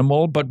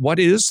animal. But what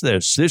is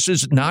this? This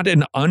is not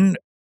an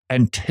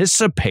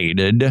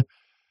unanticipated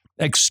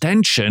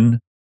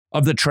extension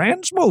of the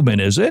trans movement,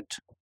 is it?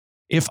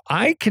 If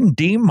I can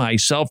deem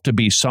myself to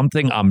be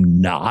something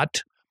I'm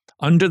not,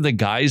 under the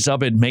guise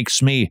of it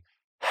makes me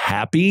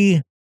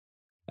happy,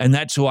 and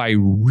that's who I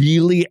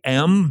really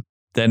am,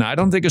 then I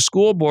don't think a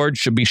school board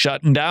should be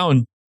shutting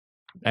down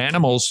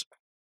animals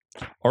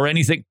or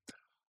anything.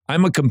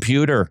 I'm a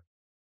computer.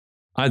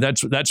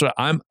 That's what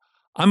I'm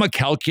a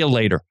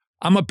calculator.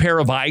 I'm a pair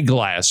of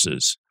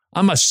eyeglasses.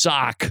 I'm a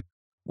sock.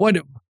 Why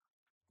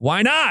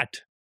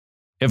not?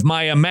 If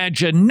my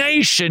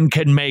imagination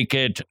can make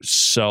it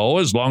so,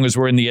 as long as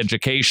we're in the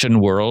education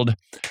world,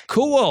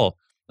 cool.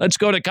 Let's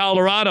go to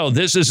Colorado.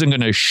 This isn't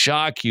going to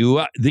shock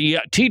you. The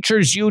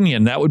teachers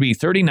union, that would be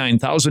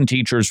 39,000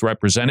 teachers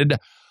represented.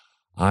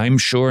 I'm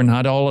sure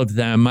not all of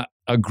them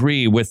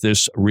agree with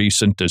this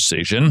recent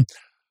decision.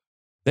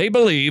 They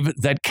believe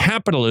that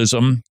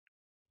capitalism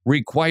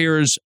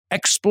requires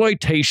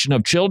exploitation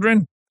of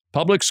children,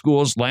 public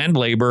schools, land,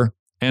 labor,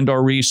 and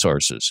our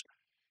resources.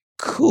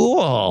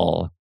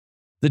 Cool.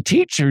 The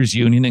teachers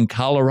union in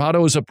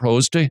Colorado is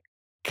opposed to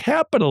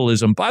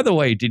capitalism. By the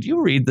way, did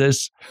you read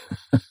this?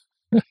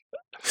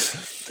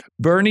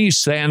 Bernie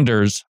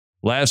Sanders'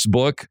 last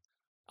book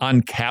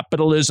on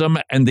capitalism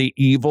and the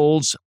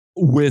evils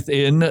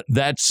within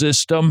that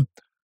system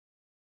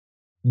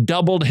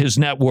doubled his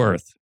net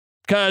worth,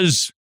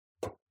 because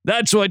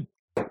that's what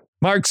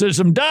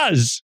Marxism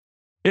does.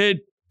 It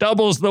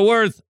doubles the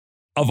worth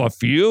of a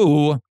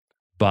few,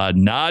 but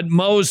not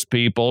most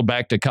people.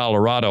 Back to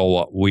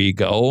Colorado we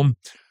go.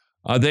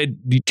 The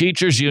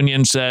teachers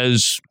union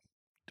says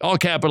all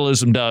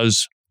capitalism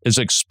does is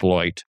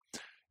exploit,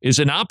 is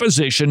in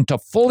opposition to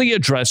fully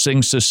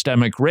addressing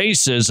systemic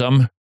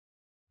racism,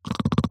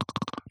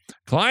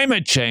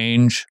 climate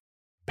change,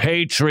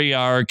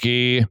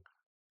 patriarchy,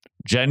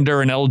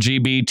 gender and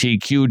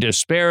LGBTQ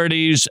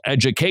disparities,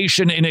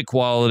 education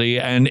inequality,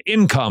 and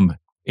income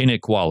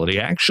inequality.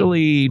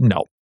 Actually,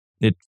 no,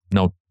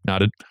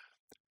 not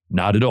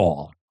at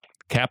all.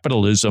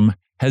 Capitalism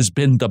has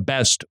been the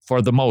best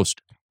for the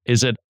most.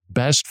 Is it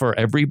best for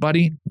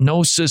everybody?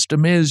 No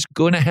system is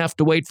going to have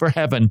to wait for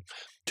heaven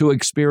to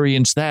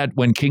experience that.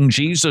 When King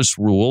Jesus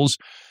rules,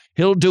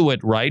 he'll do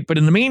it right. But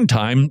in the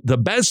meantime, the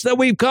best that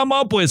we've come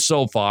up with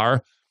so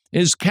far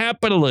is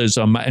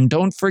capitalism. And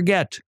don't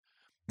forget,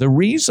 the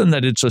reason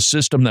that it's a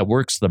system that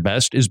works the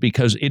best is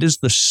because it is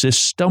the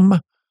system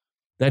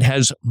that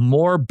has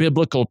more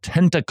biblical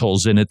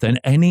tentacles in it than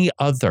any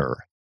other.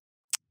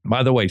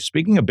 By the way,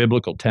 speaking of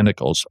biblical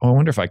tentacles, I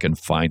wonder if I can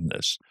find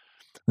this.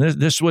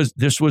 This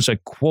was a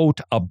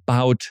quote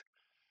about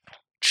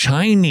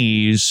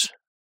Chinese.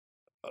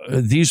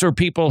 These are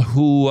people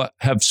who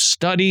have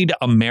studied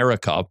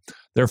America.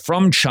 They're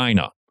from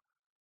China.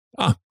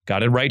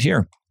 Got it right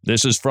here.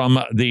 This is from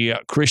the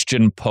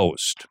Christian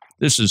Post.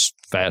 This is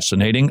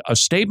fascinating. A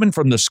statement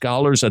from the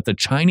scholars at the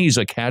Chinese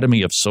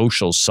Academy of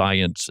Social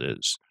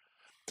Sciences.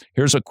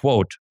 Here's a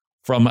quote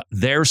from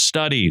their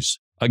studies.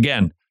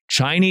 Again,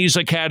 Chinese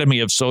Academy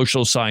of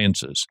Social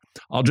Sciences.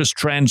 I'll just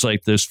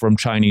translate this from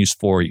Chinese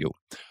for you.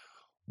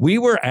 We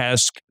were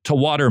asked to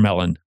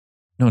watermelon.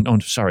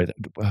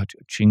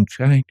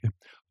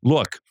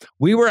 Look,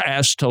 we were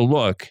asked to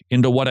look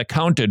into what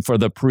accounted for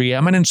the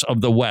preeminence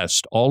of the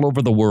West all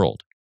over the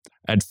world.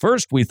 At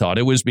first, we thought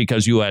it was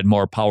because you had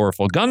more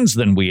powerful guns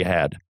than we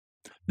had.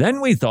 Then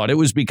we thought it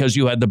was because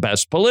you had the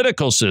best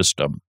political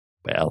system.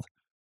 Well,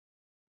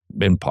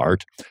 in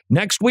part.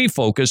 Next, we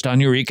focused on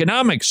your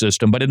economic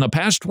system, but in the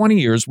past 20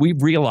 years,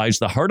 we've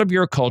realized the heart of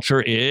your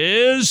culture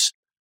is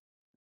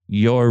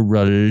your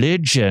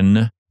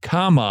religion,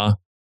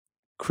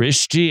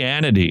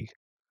 Christianity.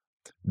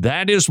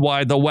 That is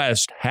why the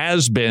West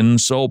has been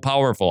so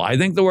powerful. I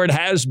think the word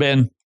has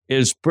been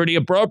is pretty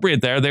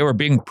appropriate there. They were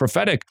being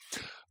prophetic.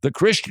 The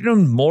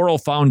Christian moral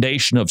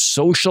foundation of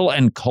social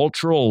and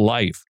cultural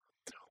life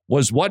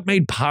was what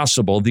made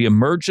possible the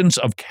emergence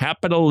of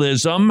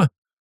capitalism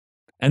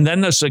and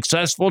then the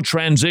successful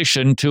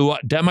transition to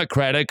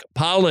democratic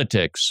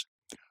politics.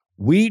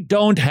 We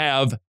don't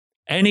have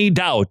any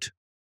doubt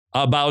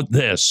about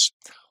this.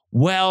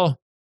 Well,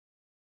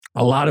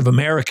 a lot of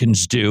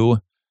Americans do,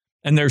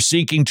 and they're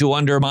seeking to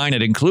undermine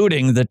it,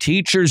 including the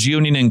teachers'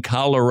 union in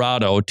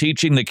Colorado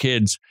teaching the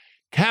kids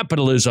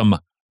capitalism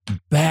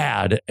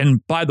bad.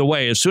 And by the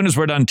way, as soon as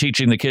we're done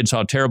teaching the kids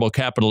how terrible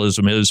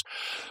capitalism is,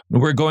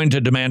 we're going to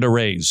demand a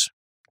raise.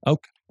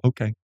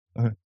 Okay.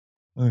 All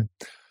right.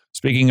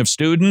 Speaking of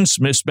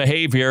students,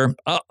 misbehavior,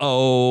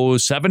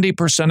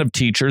 70% of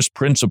teachers,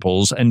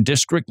 principals, and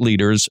district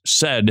leaders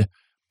said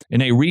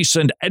in a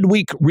recent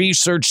Edweek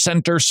Research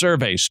Center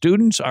survey,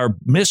 students are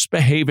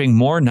misbehaving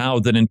more now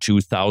than in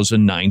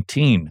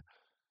 2019,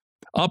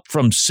 up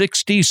from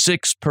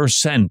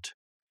 66%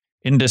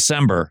 in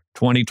December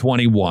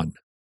 2021.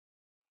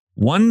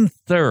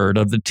 1/3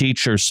 of the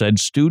teachers said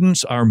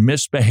students are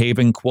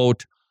misbehaving,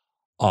 quote,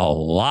 a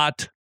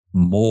lot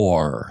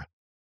more.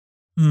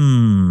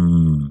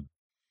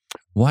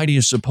 Why do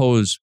you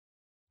suppose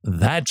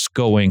that's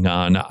going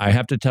on? I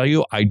have to tell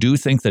you, I do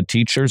think that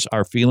teachers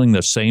are feeling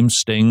the same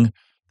sting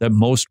that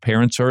most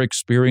parents are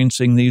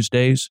experiencing these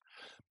days,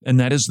 and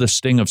that is the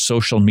sting of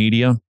social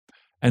media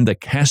and the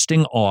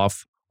casting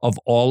off of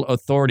all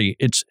authority.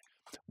 It's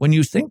when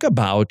you think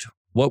about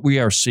what we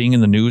are seeing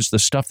in the news, the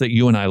stuff that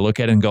you and I look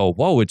at and go,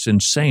 whoa, it's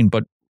insane.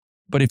 But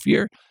if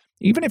you're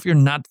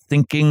not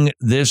thinking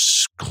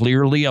this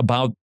clearly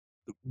about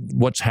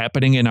what's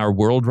happening in our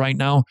world right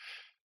now,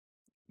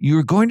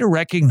 you're going to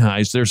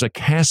recognize there's a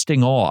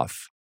casting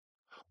off.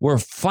 We're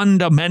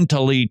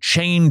fundamentally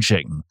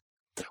changing.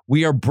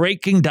 We are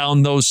breaking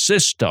down those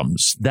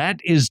systems. That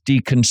is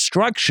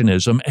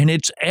deconstructionism, and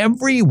it's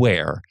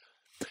everywhere.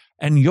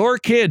 And your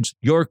kids,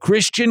 your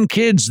Christian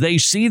kids, they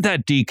see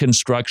that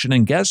deconstruction,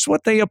 and guess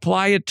what they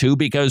apply it to?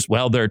 Because,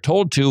 well, they're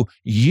told to,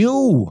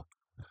 you.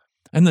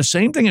 And the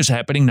same thing is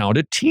happening now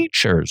to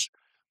teachers.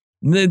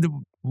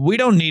 We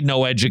don't need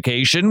no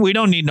education. We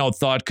don't need no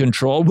thought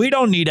control. We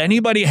don't need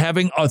anybody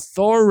having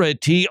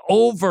authority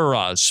over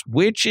us,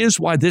 which is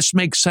why this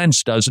makes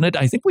sense, doesn't it?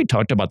 I think we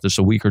talked about this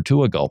a week or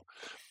two ago.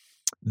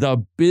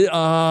 What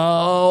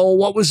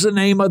was the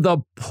name of the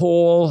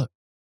poll?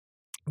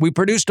 We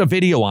produced a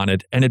video on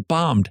it, and it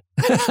bombed.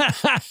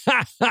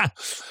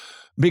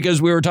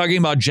 Because we were talking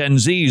about Gen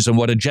Zs and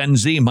what a Gen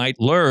Z might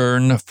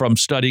learn from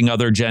studying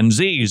other Gen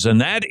Zs, and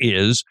that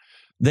is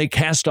they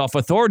cast off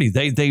authority.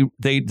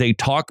 They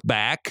talk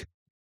back.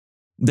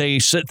 They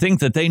think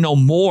that they know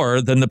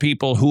more than the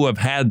people who have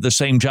had the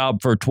same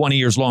job for 20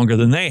 years longer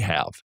than they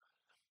have.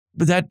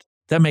 But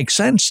that makes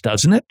sense,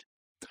 doesn't it?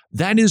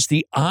 That is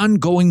the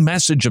ongoing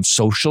message of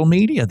social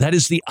media. That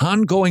is the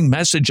ongoing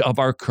message of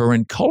our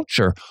current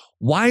culture.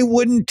 Why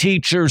wouldn't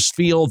teachers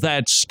feel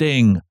that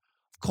sting?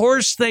 Of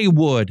course they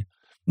would.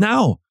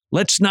 Now,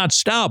 let's not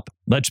stop.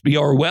 Let's be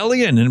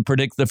Orwellian and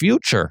predict the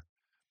future.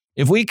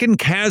 If we can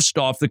cast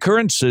off the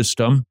current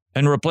system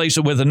and replace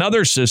it with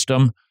another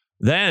system,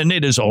 then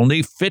it is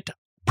only fit,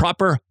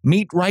 proper,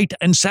 meet, right,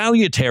 and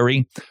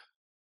salutary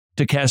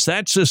to cast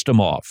that system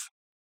off.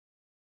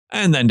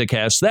 And then to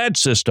cast that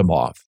system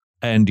off.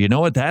 And you know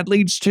what that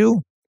leads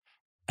to?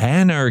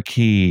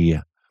 Anarchy.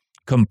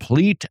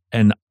 Complete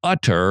and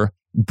utter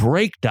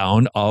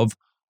breakdown of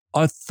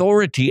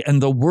authority.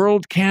 And the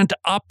world can't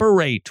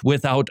operate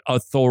without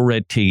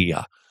authority.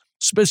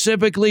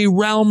 Specifically,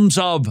 realms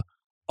of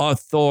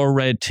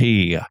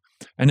authority.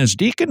 And as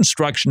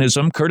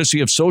deconstructionism, courtesy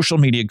of social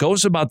media,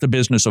 goes about the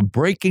business of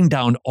breaking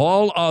down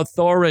all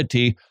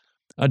authority,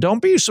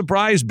 don't be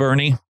surprised,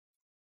 Bernie.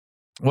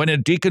 when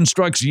it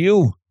deconstructs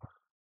you.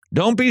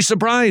 Don't be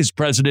surprised,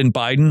 President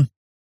Biden,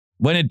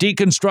 when it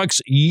deconstructs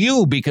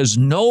you, because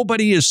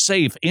nobody is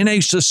safe in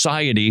a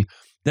society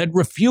that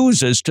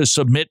refuses to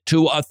submit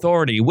to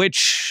authority,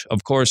 which,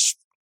 of course,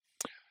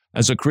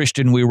 as a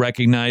Christian, we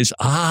recognize,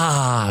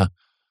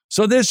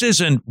 so this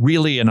isn't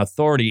really an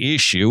authority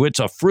issue. It's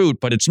a fruit,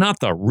 but it's not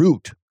the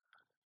root.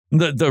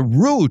 The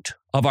root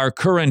of our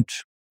current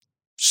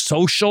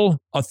social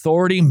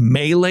authority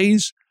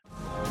melees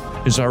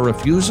is our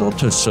refusal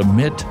to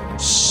submit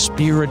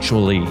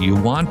spiritually. You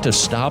want to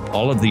stop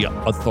all of the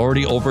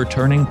authority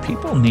overturning?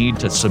 People need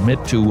to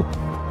submit to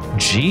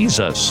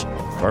Jesus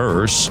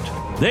first.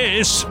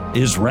 This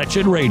is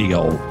Wretched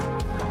Radio.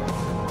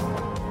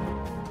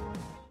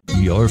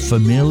 You're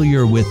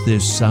familiar with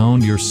this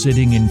sound. You're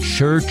sitting in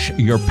church.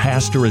 Your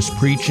pastor is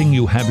preaching.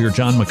 You have your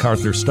John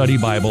MacArthur Study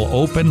Bible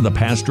open. The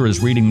pastor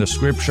is reading the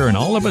scripture, and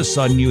all of a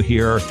sudden you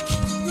hear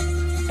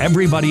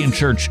everybody in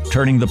church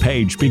turning the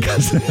page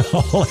because they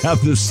all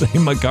have the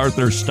same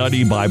MacArthur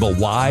Study Bible.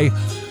 Why?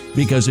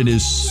 Because it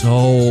is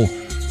so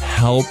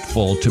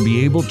helpful to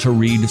be able to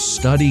read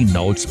study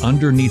notes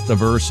underneath the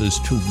verses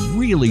to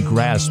really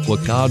grasp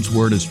what God's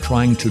Word is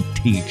trying to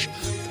teach.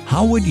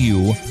 How would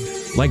you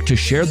like to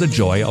share the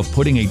joy of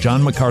putting a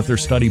John MacArthur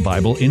Study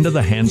Bible into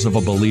the hands of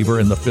a believer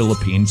in the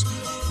Philippines?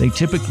 They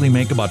typically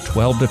make about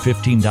 $12 to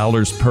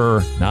 $15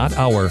 per, not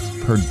hour,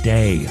 per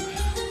day.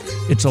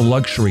 It's a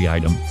luxury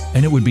item,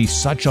 and it would be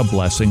such a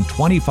blessing.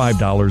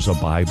 $25 a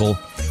Bible,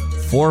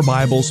 4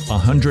 Bibles,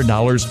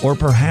 $100, or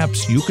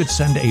perhaps you could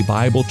send a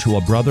Bible to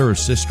a brother or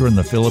sister in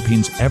the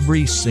Philippines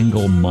every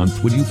single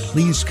month. Would you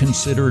please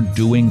consider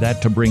doing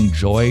that to bring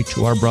joy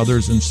to our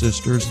brothers and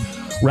sisters?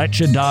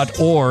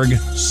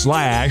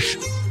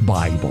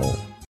 Wretched.org/Bible.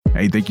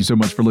 Hey, thank you so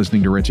much for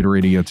listening to Wretched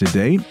Radio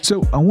today.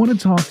 So I want to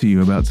talk to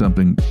you about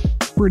something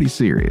pretty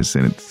serious,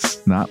 and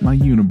it's not my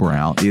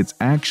unibrow. It's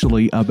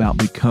actually about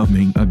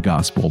becoming a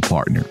gospel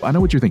partner. I know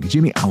what you're thinking,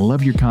 Jimmy, I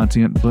love your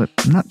content, but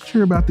I'm not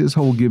sure about this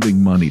whole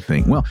giving money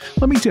thing. Well,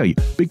 let me tell you,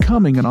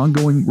 becoming an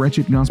ongoing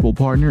Wretched Gospel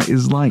Partner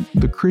is like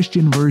the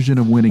Christian version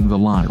of winning the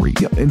lottery.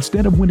 Yep,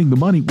 instead of winning the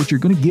money, what you're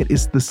going to get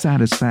is the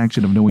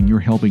satisfaction of knowing you're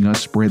helping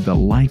us spread the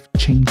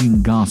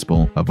life-changing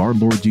gospel of our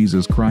Lord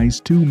Jesus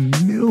Christ to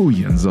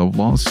millions of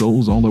lost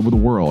souls all over the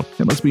world.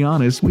 And let's be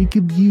honest, we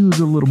could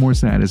use a little more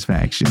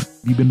satisfaction.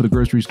 You've been to the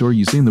grocery store,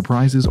 you've seen the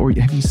prices, or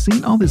have you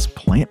seen all this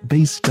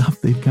plant-based stuff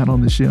they've got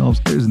on the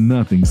shelves? There's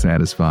nothing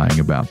satisfying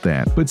about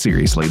that. But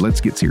seriously, let's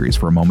get serious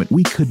for a moment.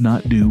 We could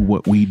not do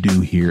what we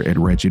do here at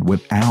Wretched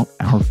without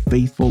our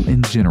faithful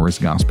and generous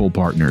gospel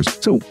partners.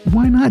 So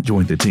why not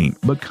join the team?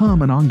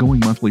 Become an ongoing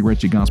monthly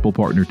Wretched Gospel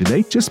Partner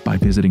today just by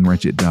visiting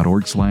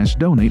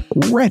wretched.org/donate.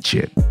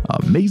 Wretched.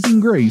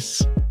 Amazing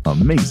grace.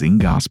 Amazing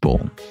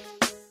gospel.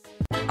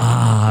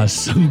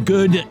 Some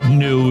good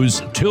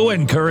news. 2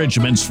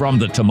 encouragements from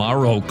the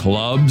Tomorrow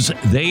Clubs.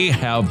 They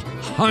have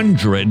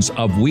hundreds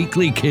of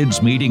weekly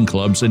kids meeting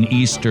clubs in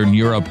Eastern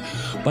Europe,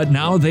 but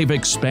now they've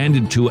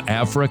expanded to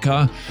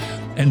Africa,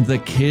 and the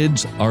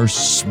kids are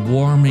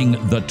swarming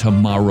the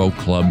Tomorrow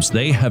Clubs.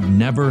 They have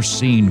never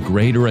seen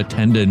greater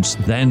attendance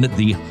than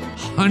the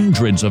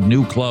hundreds of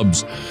new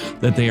clubs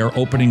that they are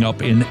opening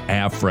up in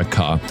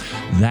Africa.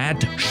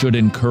 That should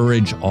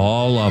encourage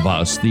all of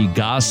us. The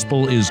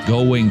gospel is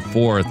going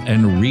forth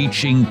and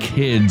reaching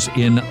kids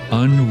in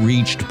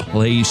unreached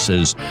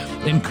places.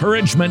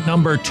 Encouragement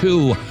number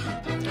 2.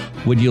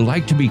 Would you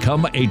like to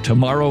become a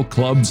Tomorrow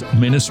Club's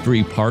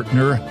ministry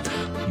partner?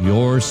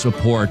 Your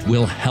support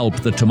will help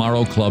the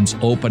Tomorrow Clubs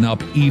open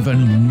up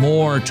even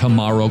more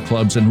Tomorrow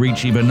Clubs and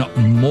reach even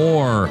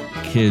more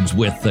kids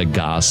with the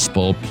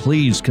gospel.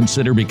 Please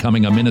consider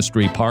becoming a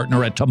ministry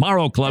partner at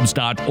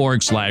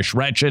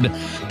tomorrowclubs.org/wretched,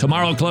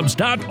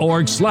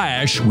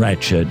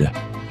 tomorrowclubs.org/wretched.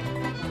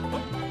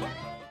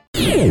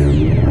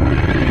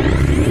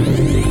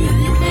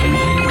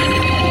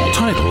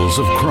 Titles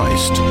of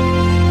Christ.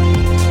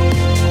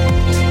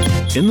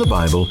 In the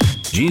Bible,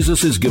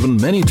 Jesus is given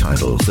many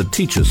titles that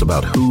teach us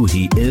about who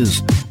he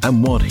is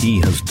and what he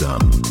has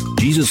done.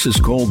 Jesus is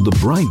called the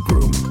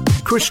bridegroom.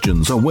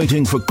 Christians are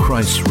waiting for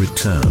Christ's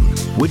return,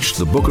 which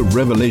the book of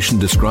Revelation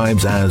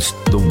describes as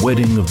the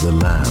wedding of the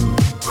Lamb.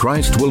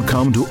 Christ will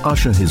come to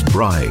usher his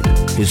bride,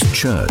 his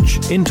church,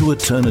 into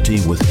eternity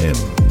with him.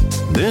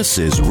 This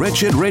is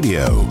Wretched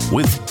Radio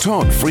with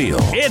Todd Friel.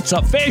 It's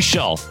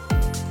official.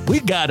 We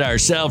got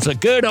ourselves a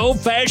good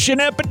old-fashioned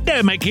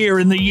epidemic here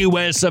in the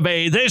U.S. of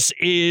A. This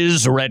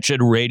is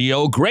Wretched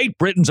Radio. Great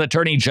Britain's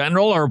Attorney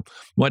General, or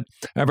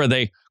whatever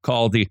they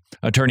call the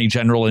Attorney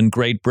General in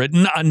Great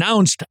Britain,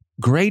 announced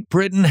Great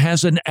Britain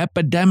has an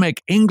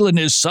epidemic. England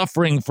is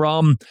suffering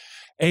from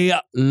a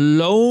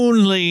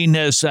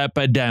loneliness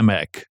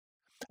epidemic.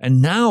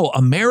 And now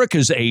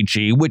America's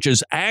AG, which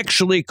is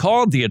actually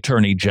called the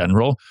Attorney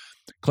General,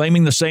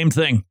 claiming the same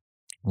thing.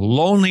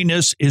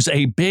 Loneliness is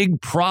a big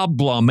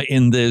problem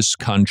in this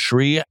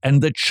country,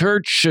 and the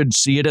church should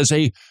see it as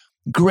a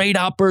great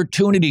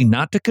opportunity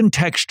not to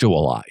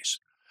contextualize,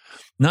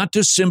 not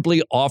to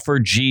simply offer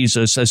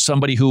Jesus as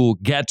somebody who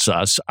gets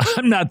us.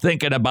 I'm not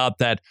thinking about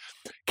that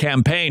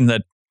campaign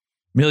that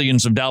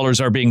millions of dollars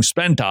are being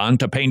spent on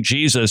to paint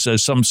Jesus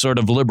as some sort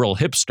of liberal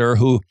hipster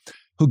who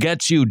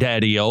gets you,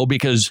 Daddy-O,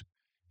 because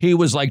he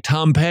was like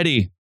Tom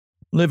Petty,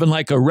 living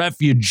like a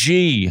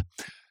refugee.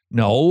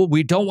 No,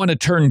 we don't want to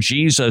turn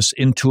Jesus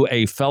into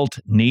a felt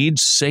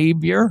needs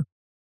savior,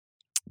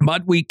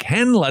 but we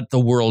can let the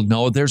world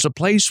know there's a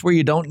place where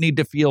you don't need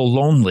to feel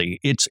lonely.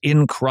 It's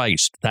in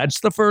Christ. That's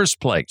the first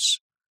place.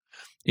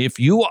 If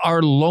you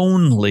are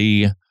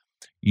lonely,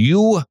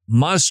 you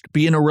must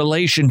be in a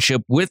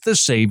relationship with the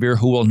Savior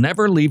who will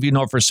never leave you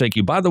nor forsake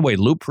you. By the way,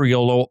 Lou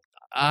Priolo,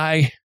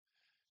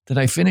 did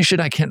I finish it?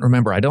 I can't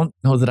remember. I don't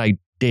know that I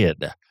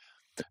did.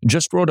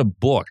 Just wrote a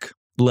book,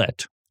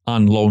 Lit,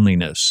 on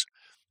loneliness.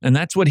 And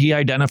that's what he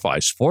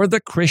identifies. For the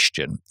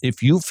Christian,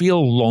 if you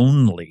feel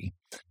lonely,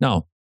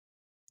 now,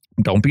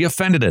 don't be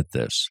offended at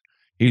this.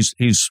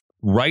 He's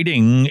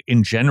writing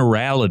in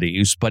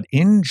generalities, but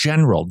in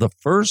general, the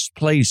first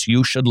place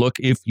you should look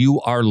if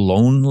you are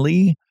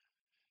lonely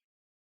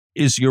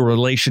is your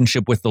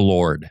relationship with the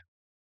Lord.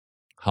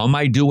 How am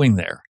I doing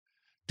there?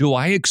 Do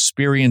I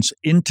experience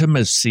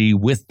intimacy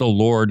with the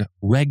Lord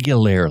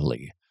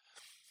regularly?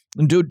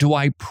 Do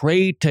I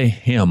pray to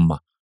Him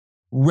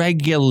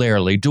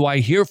regularly? Do I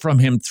hear from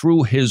Him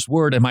through His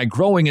Word? Am I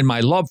growing in my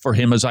love for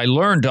Him as I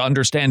learn to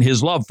understand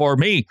His love for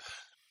me?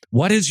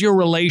 What is your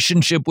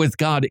relationship with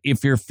God?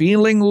 If you're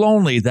feeling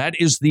lonely, that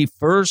is the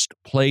first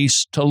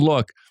place to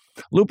look.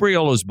 Lou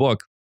Priolo's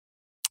book,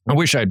 I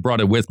wish I'd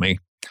brought it with me,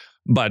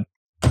 but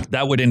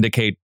that would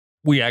indicate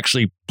we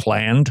actually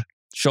planned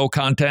show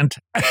content,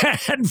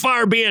 and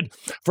far be it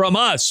from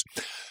us.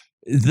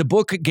 The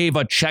book gave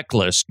a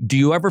checklist. Do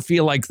you ever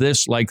feel like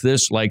this, like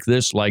this, like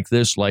this, like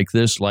this, like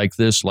this, like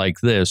this, like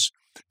this?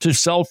 To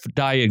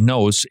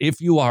self-diagnose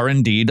if you are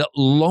indeed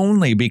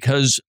lonely,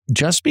 because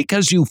just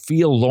because you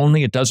feel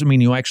lonely, it doesn't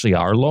mean you actually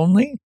are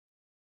lonely.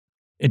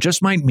 It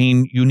just might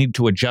mean you need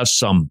to adjust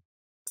some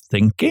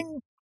thinking.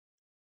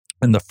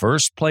 And the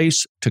first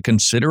place to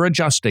consider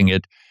adjusting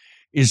it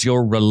is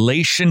your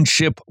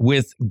relationship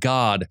with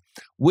God,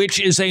 which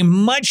is a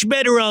much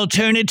better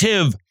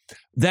alternative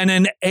than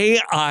an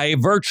AI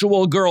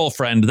virtual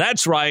girlfriend.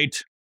 That's right,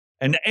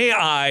 an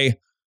AI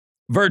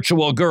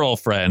virtual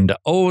girlfriend.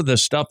 Oh, the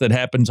stuff that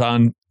happens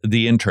on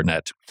the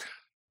internet.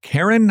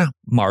 Karen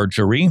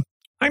Marjorie,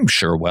 I'm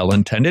sure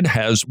well-intended,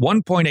 has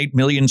 1.8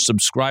 million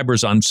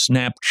subscribers on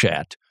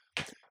Snapchat.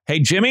 Hey,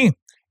 Jimmy,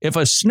 if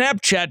a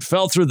Snapchat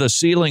fell through the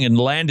ceiling and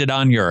landed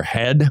on your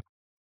head,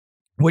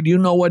 would you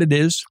know what it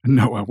is?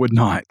 No, I would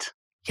not.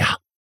 Yeah.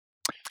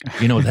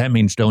 You know what that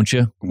means, don't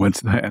you?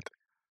 What's that?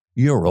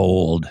 You're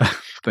old.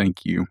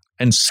 Thank you.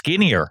 And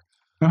skinnier.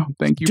 Oh,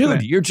 thank you.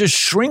 Dude, you're just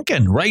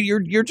shrinking, right?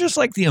 You're just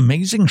like the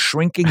amazing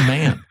shrinking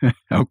man.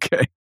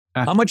 Okay.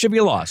 How much have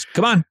you lost?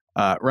 Come on.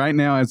 Right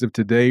now, as of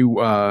today,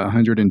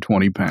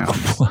 120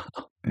 pounds. Wow.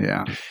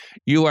 Yeah.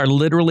 You are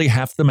literally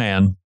half the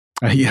man.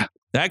 Yeah.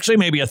 Actually,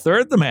 maybe a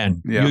third the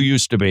man you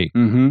used to be.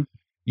 Mm-hmm.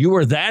 You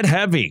were that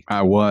heavy.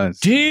 I was.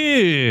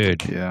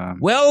 Dude. Yeah.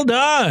 Well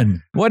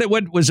done. What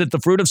was it, the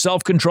fruit of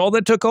self-control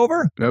that took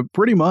over?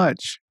 Pretty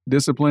much.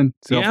 Discipline,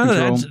 self-control.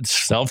 Yeah, that's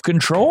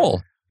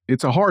self-control.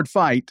 It's a hard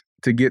fight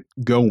to get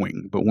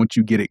going, but once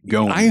you get it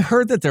going. I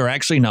heard that there are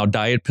actually now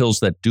diet pills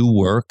that do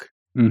work.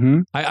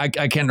 Mm-hmm. I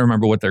can't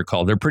remember what they're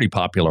called. They're pretty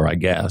popular, I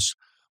guess.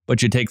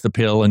 But you take the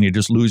pill and you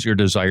just lose your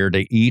desire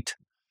to eat.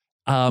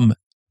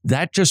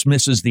 That just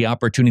misses the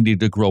opportunity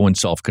to grow in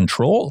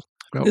self-control.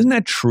 Oh. Isn't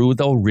that true,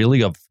 though,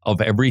 really, of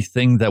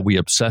everything that we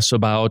obsess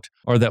about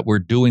or that we're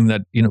doing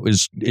that,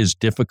 is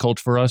difficult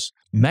for us?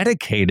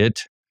 Medicate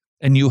it,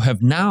 and you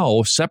have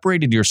now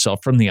separated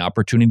yourself from the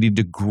opportunity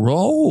to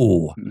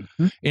grow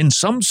in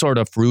some sort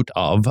of fruit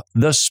of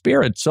the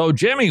Spirit. So,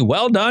 Jimmy,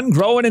 well done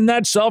growing in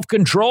that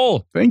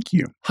self-control. Thank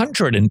you.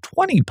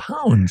 120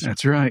 pounds.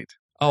 That's right.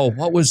 Oh,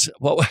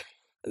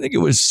 I think it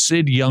was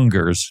Sid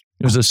Youngers.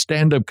 He was a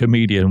stand-up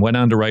comedian, went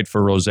on to write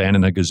for Roseanne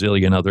and a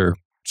gazillion other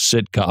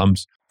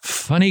sitcoms.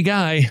 Funny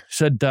guy.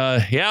 Said,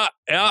 yeah,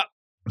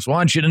 just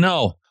want you to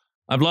know,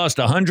 I've lost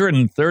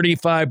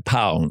 135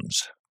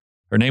 pounds.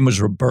 Her name was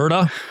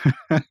Roberta.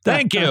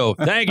 Thank you.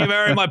 Thank you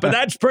very much. But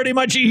that's pretty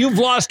much it. You've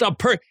lost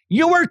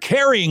you were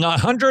carrying a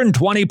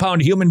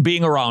 120-pound human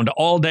being around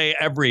all day,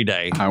 every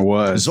day. I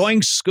was.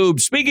 Zoink Scoob.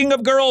 Speaking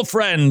of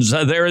girlfriends,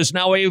 there is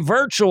now a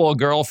virtual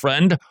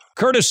girlfriend,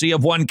 courtesy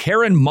of one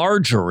Karen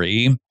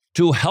Marjorie,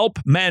 to help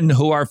men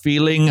who are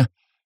feeling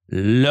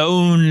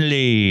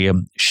lonely.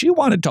 She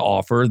wanted to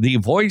offer the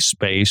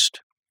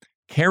voice-based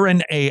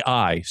Karen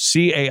AI,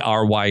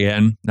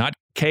 Caryn, not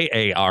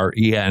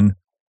Karen.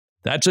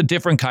 That's a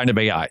different kind of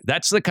AI.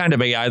 That's the kind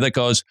of AI that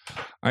goes,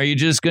 are you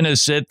just going to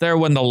sit there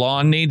when the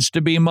lawn needs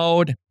to be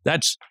mowed?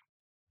 This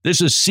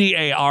is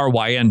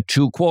Caryn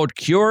to, quote,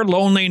 cure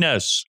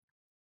loneliness.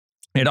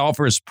 It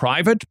offers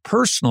private,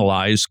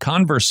 personalized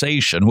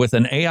conversation with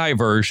an AI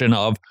version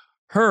of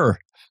her.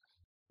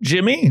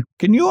 Jimmy,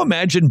 can you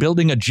imagine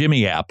building a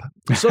Jimmy app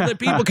so that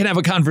people can have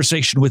a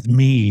conversation with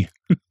me?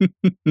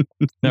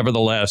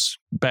 Nevertheless,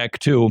 back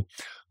to,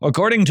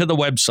 according to the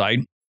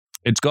website,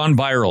 it's gone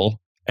viral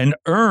and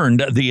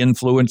earned the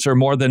influencer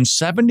more than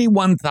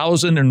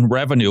 $71,000 in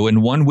revenue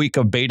in 1 week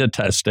of beta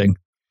testing,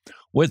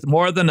 with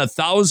more than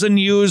 1,000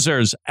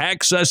 users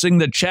accessing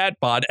the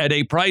chatbot at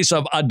a price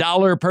of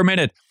 $1 per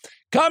minute.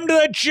 Come to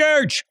the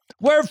church.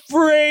 We're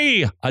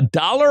free.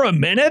 $1 a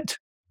minute?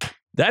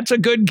 That's a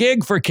good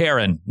gig for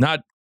Karen,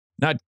 not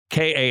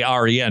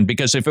Karen,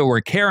 because if it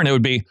were Karen, it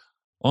would be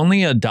only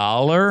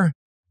 $1.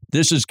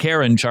 This is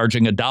Karen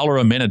charging $1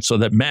 a minute so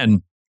that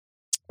men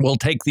will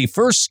take the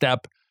first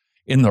step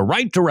in the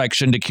right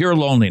direction to cure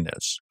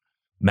loneliness.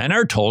 Men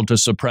are told to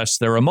suppress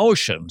their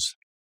emotions.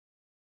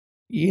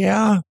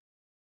 Yeah.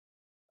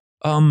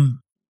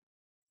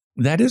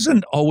 That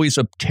isn't always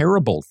a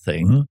terrible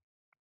thing.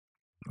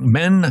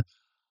 Men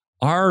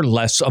are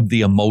less of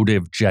the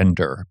emotive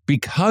gender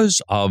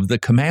because of the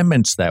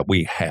commandments that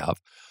we have.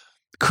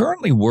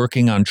 Currently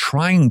working on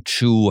trying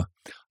to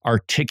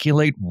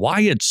articulate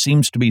why it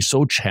seems to be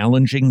so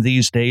challenging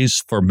these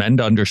days for men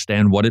to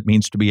understand what it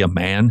means to be a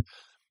man.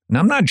 And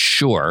I'm not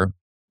sure,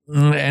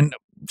 and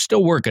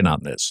still working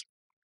on this,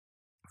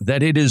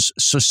 that it is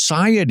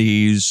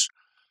society's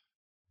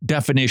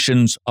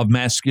definitions of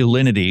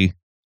masculinity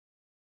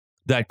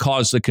that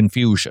cause the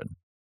confusion.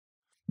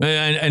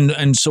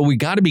 And so we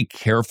got to be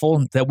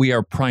careful that we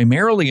are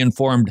primarily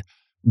informed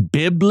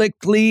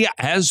biblically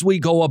as we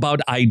go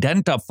about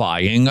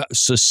identifying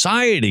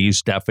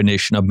society's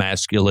definition of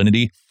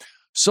masculinity,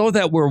 so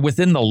that we're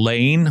within the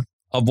lane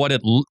of what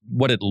it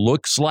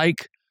looks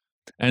like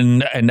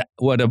and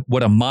what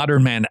a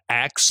modern man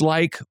acts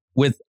like,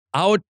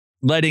 without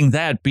letting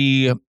that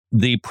be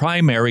the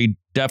primary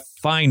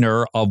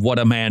definer of what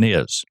a man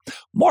is.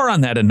 More on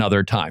that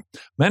another time.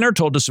 Men are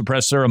told to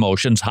suppress their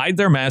emotions, hide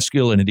their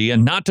masculinity,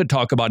 and not to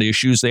talk about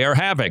issues they are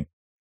having.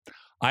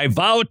 I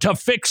vow to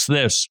fix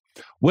this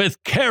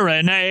with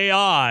Karen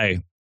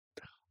AI.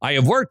 I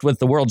have worked with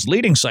the world's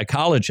leading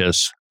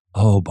psychologists,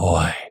 oh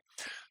boy,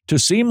 to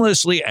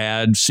seamlessly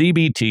add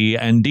CBT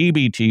and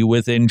DBT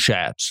within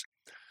chats.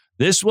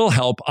 This will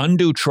help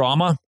undo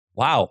trauma.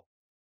 Wow.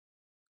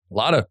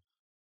 A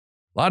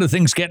lot of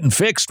things getting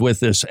fixed with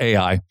this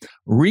AI.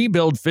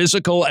 Rebuild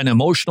physical and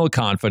emotional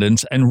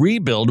confidence and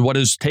rebuild what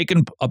has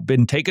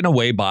been taken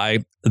away by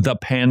the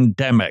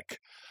pandemic.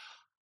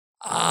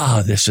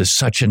 This is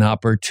such an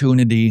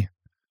opportunity.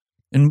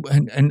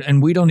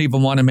 And we don't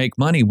even want to make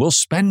money. We'll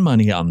spend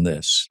money on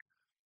this.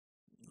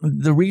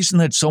 The reason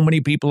that so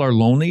many people are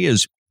lonely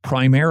is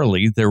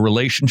primarily their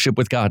relationship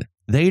with God.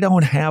 They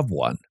don't have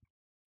one.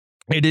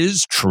 It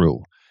is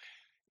true.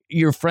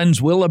 Your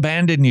friends will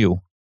abandon you.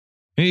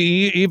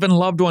 Even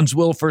loved ones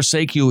will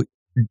forsake you.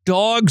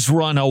 Dogs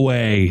run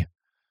away.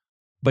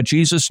 But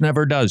Jesus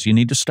never does. You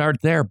need to start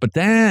there. But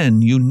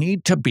then you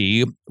need to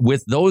be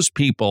with those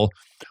people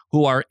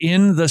who are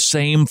in the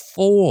same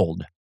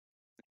fold,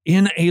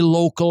 in a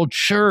local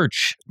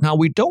church. Now,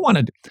 we don't want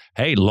to,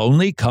 hey,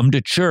 lonely, come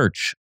to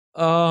church.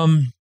 Well,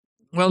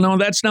 no,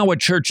 that's not what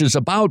church is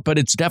about, but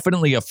it's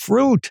definitely a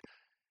fruit,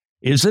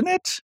 isn't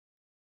it?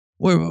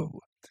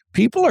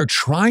 People are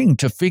trying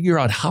to figure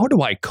out, how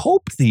do I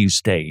cope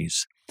these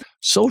days?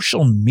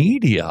 Social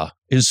media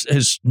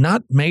has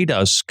not made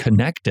us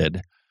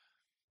connected.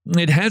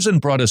 It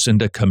hasn't brought us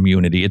into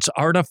community. It's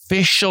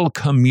artificial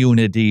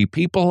community.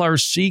 People are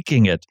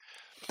seeking it,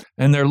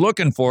 and they're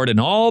looking for it in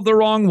all the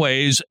wrong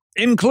ways,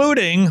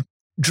 including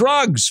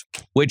drugs,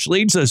 which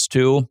leads us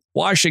to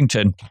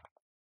Washington,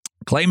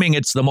 claiming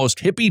it's the most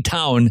hippie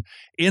town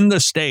in the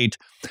state.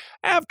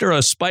 After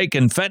a spike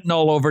in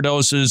fentanyl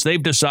overdoses,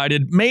 they've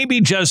decided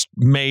maybe, just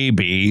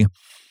maybe,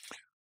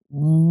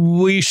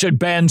 we should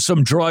ban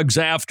some drugs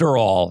after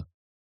all,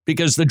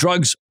 because the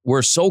drugs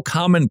were so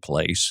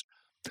commonplace.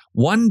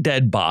 One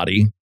dead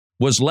body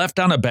was left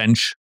on a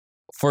bench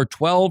for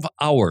 12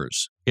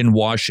 hours in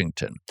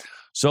Washington.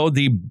 So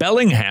the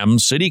Bellingham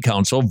City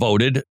Council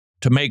voted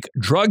to make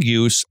drug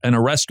use an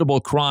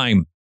arrestable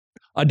crime,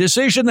 a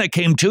decision that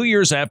came 2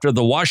 years after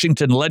the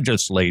Washington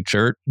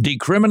legislature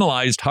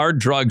decriminalized hard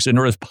drugs in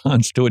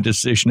response to a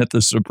decision at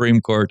the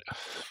Supreme Court.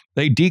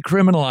 They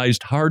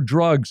decriminalized hard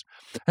drugs,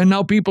 and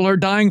now people are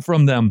dying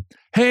from them.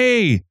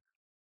 Hey,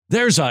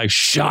 there's a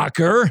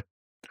shocker.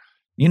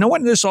 You know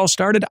when this all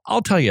started?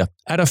 I'll tell you,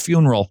 at a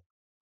funeral.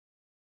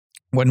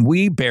 When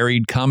we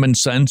buried common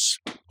sense,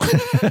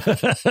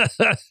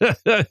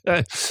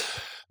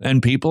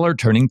 and people are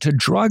turning to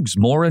drugs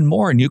more and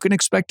more, and you can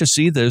expect to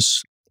see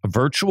this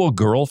virtual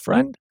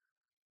girlfriend.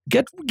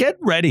 Get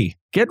ready.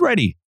 Get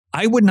ready.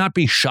 I would not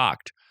be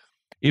shocked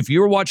if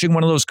you're watching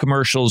one of those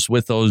commercials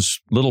with those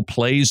little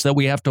plays that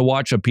we have to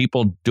watch of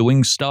people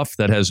doing stuff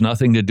that has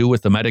nothing to do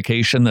with the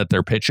medication that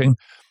they're pitching.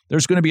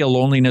 There's going to be a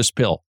loneliness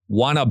pill.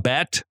 Wanna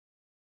bet?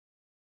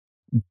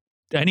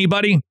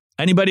 Anybody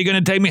going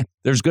to take me?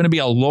 There's going to be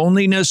a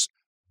loneliness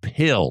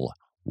pill.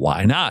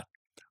 Why not?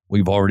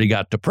 We've already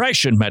got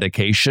depression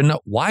medication.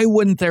 Why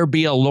wouldn't there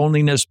be a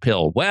loneliness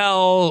pill?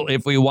 Well,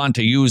 if we want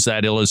to use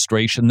that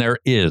illustration, there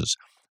is.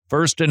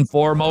 First and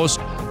foremost,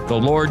 the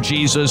Lord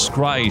Jesus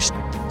Christ.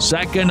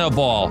 Second of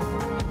all,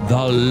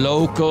 the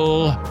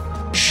local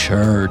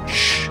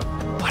church.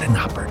 What an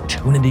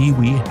opportunity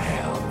we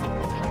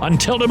have.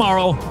 Until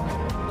tomorrow,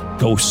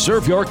 go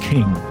serve your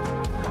king.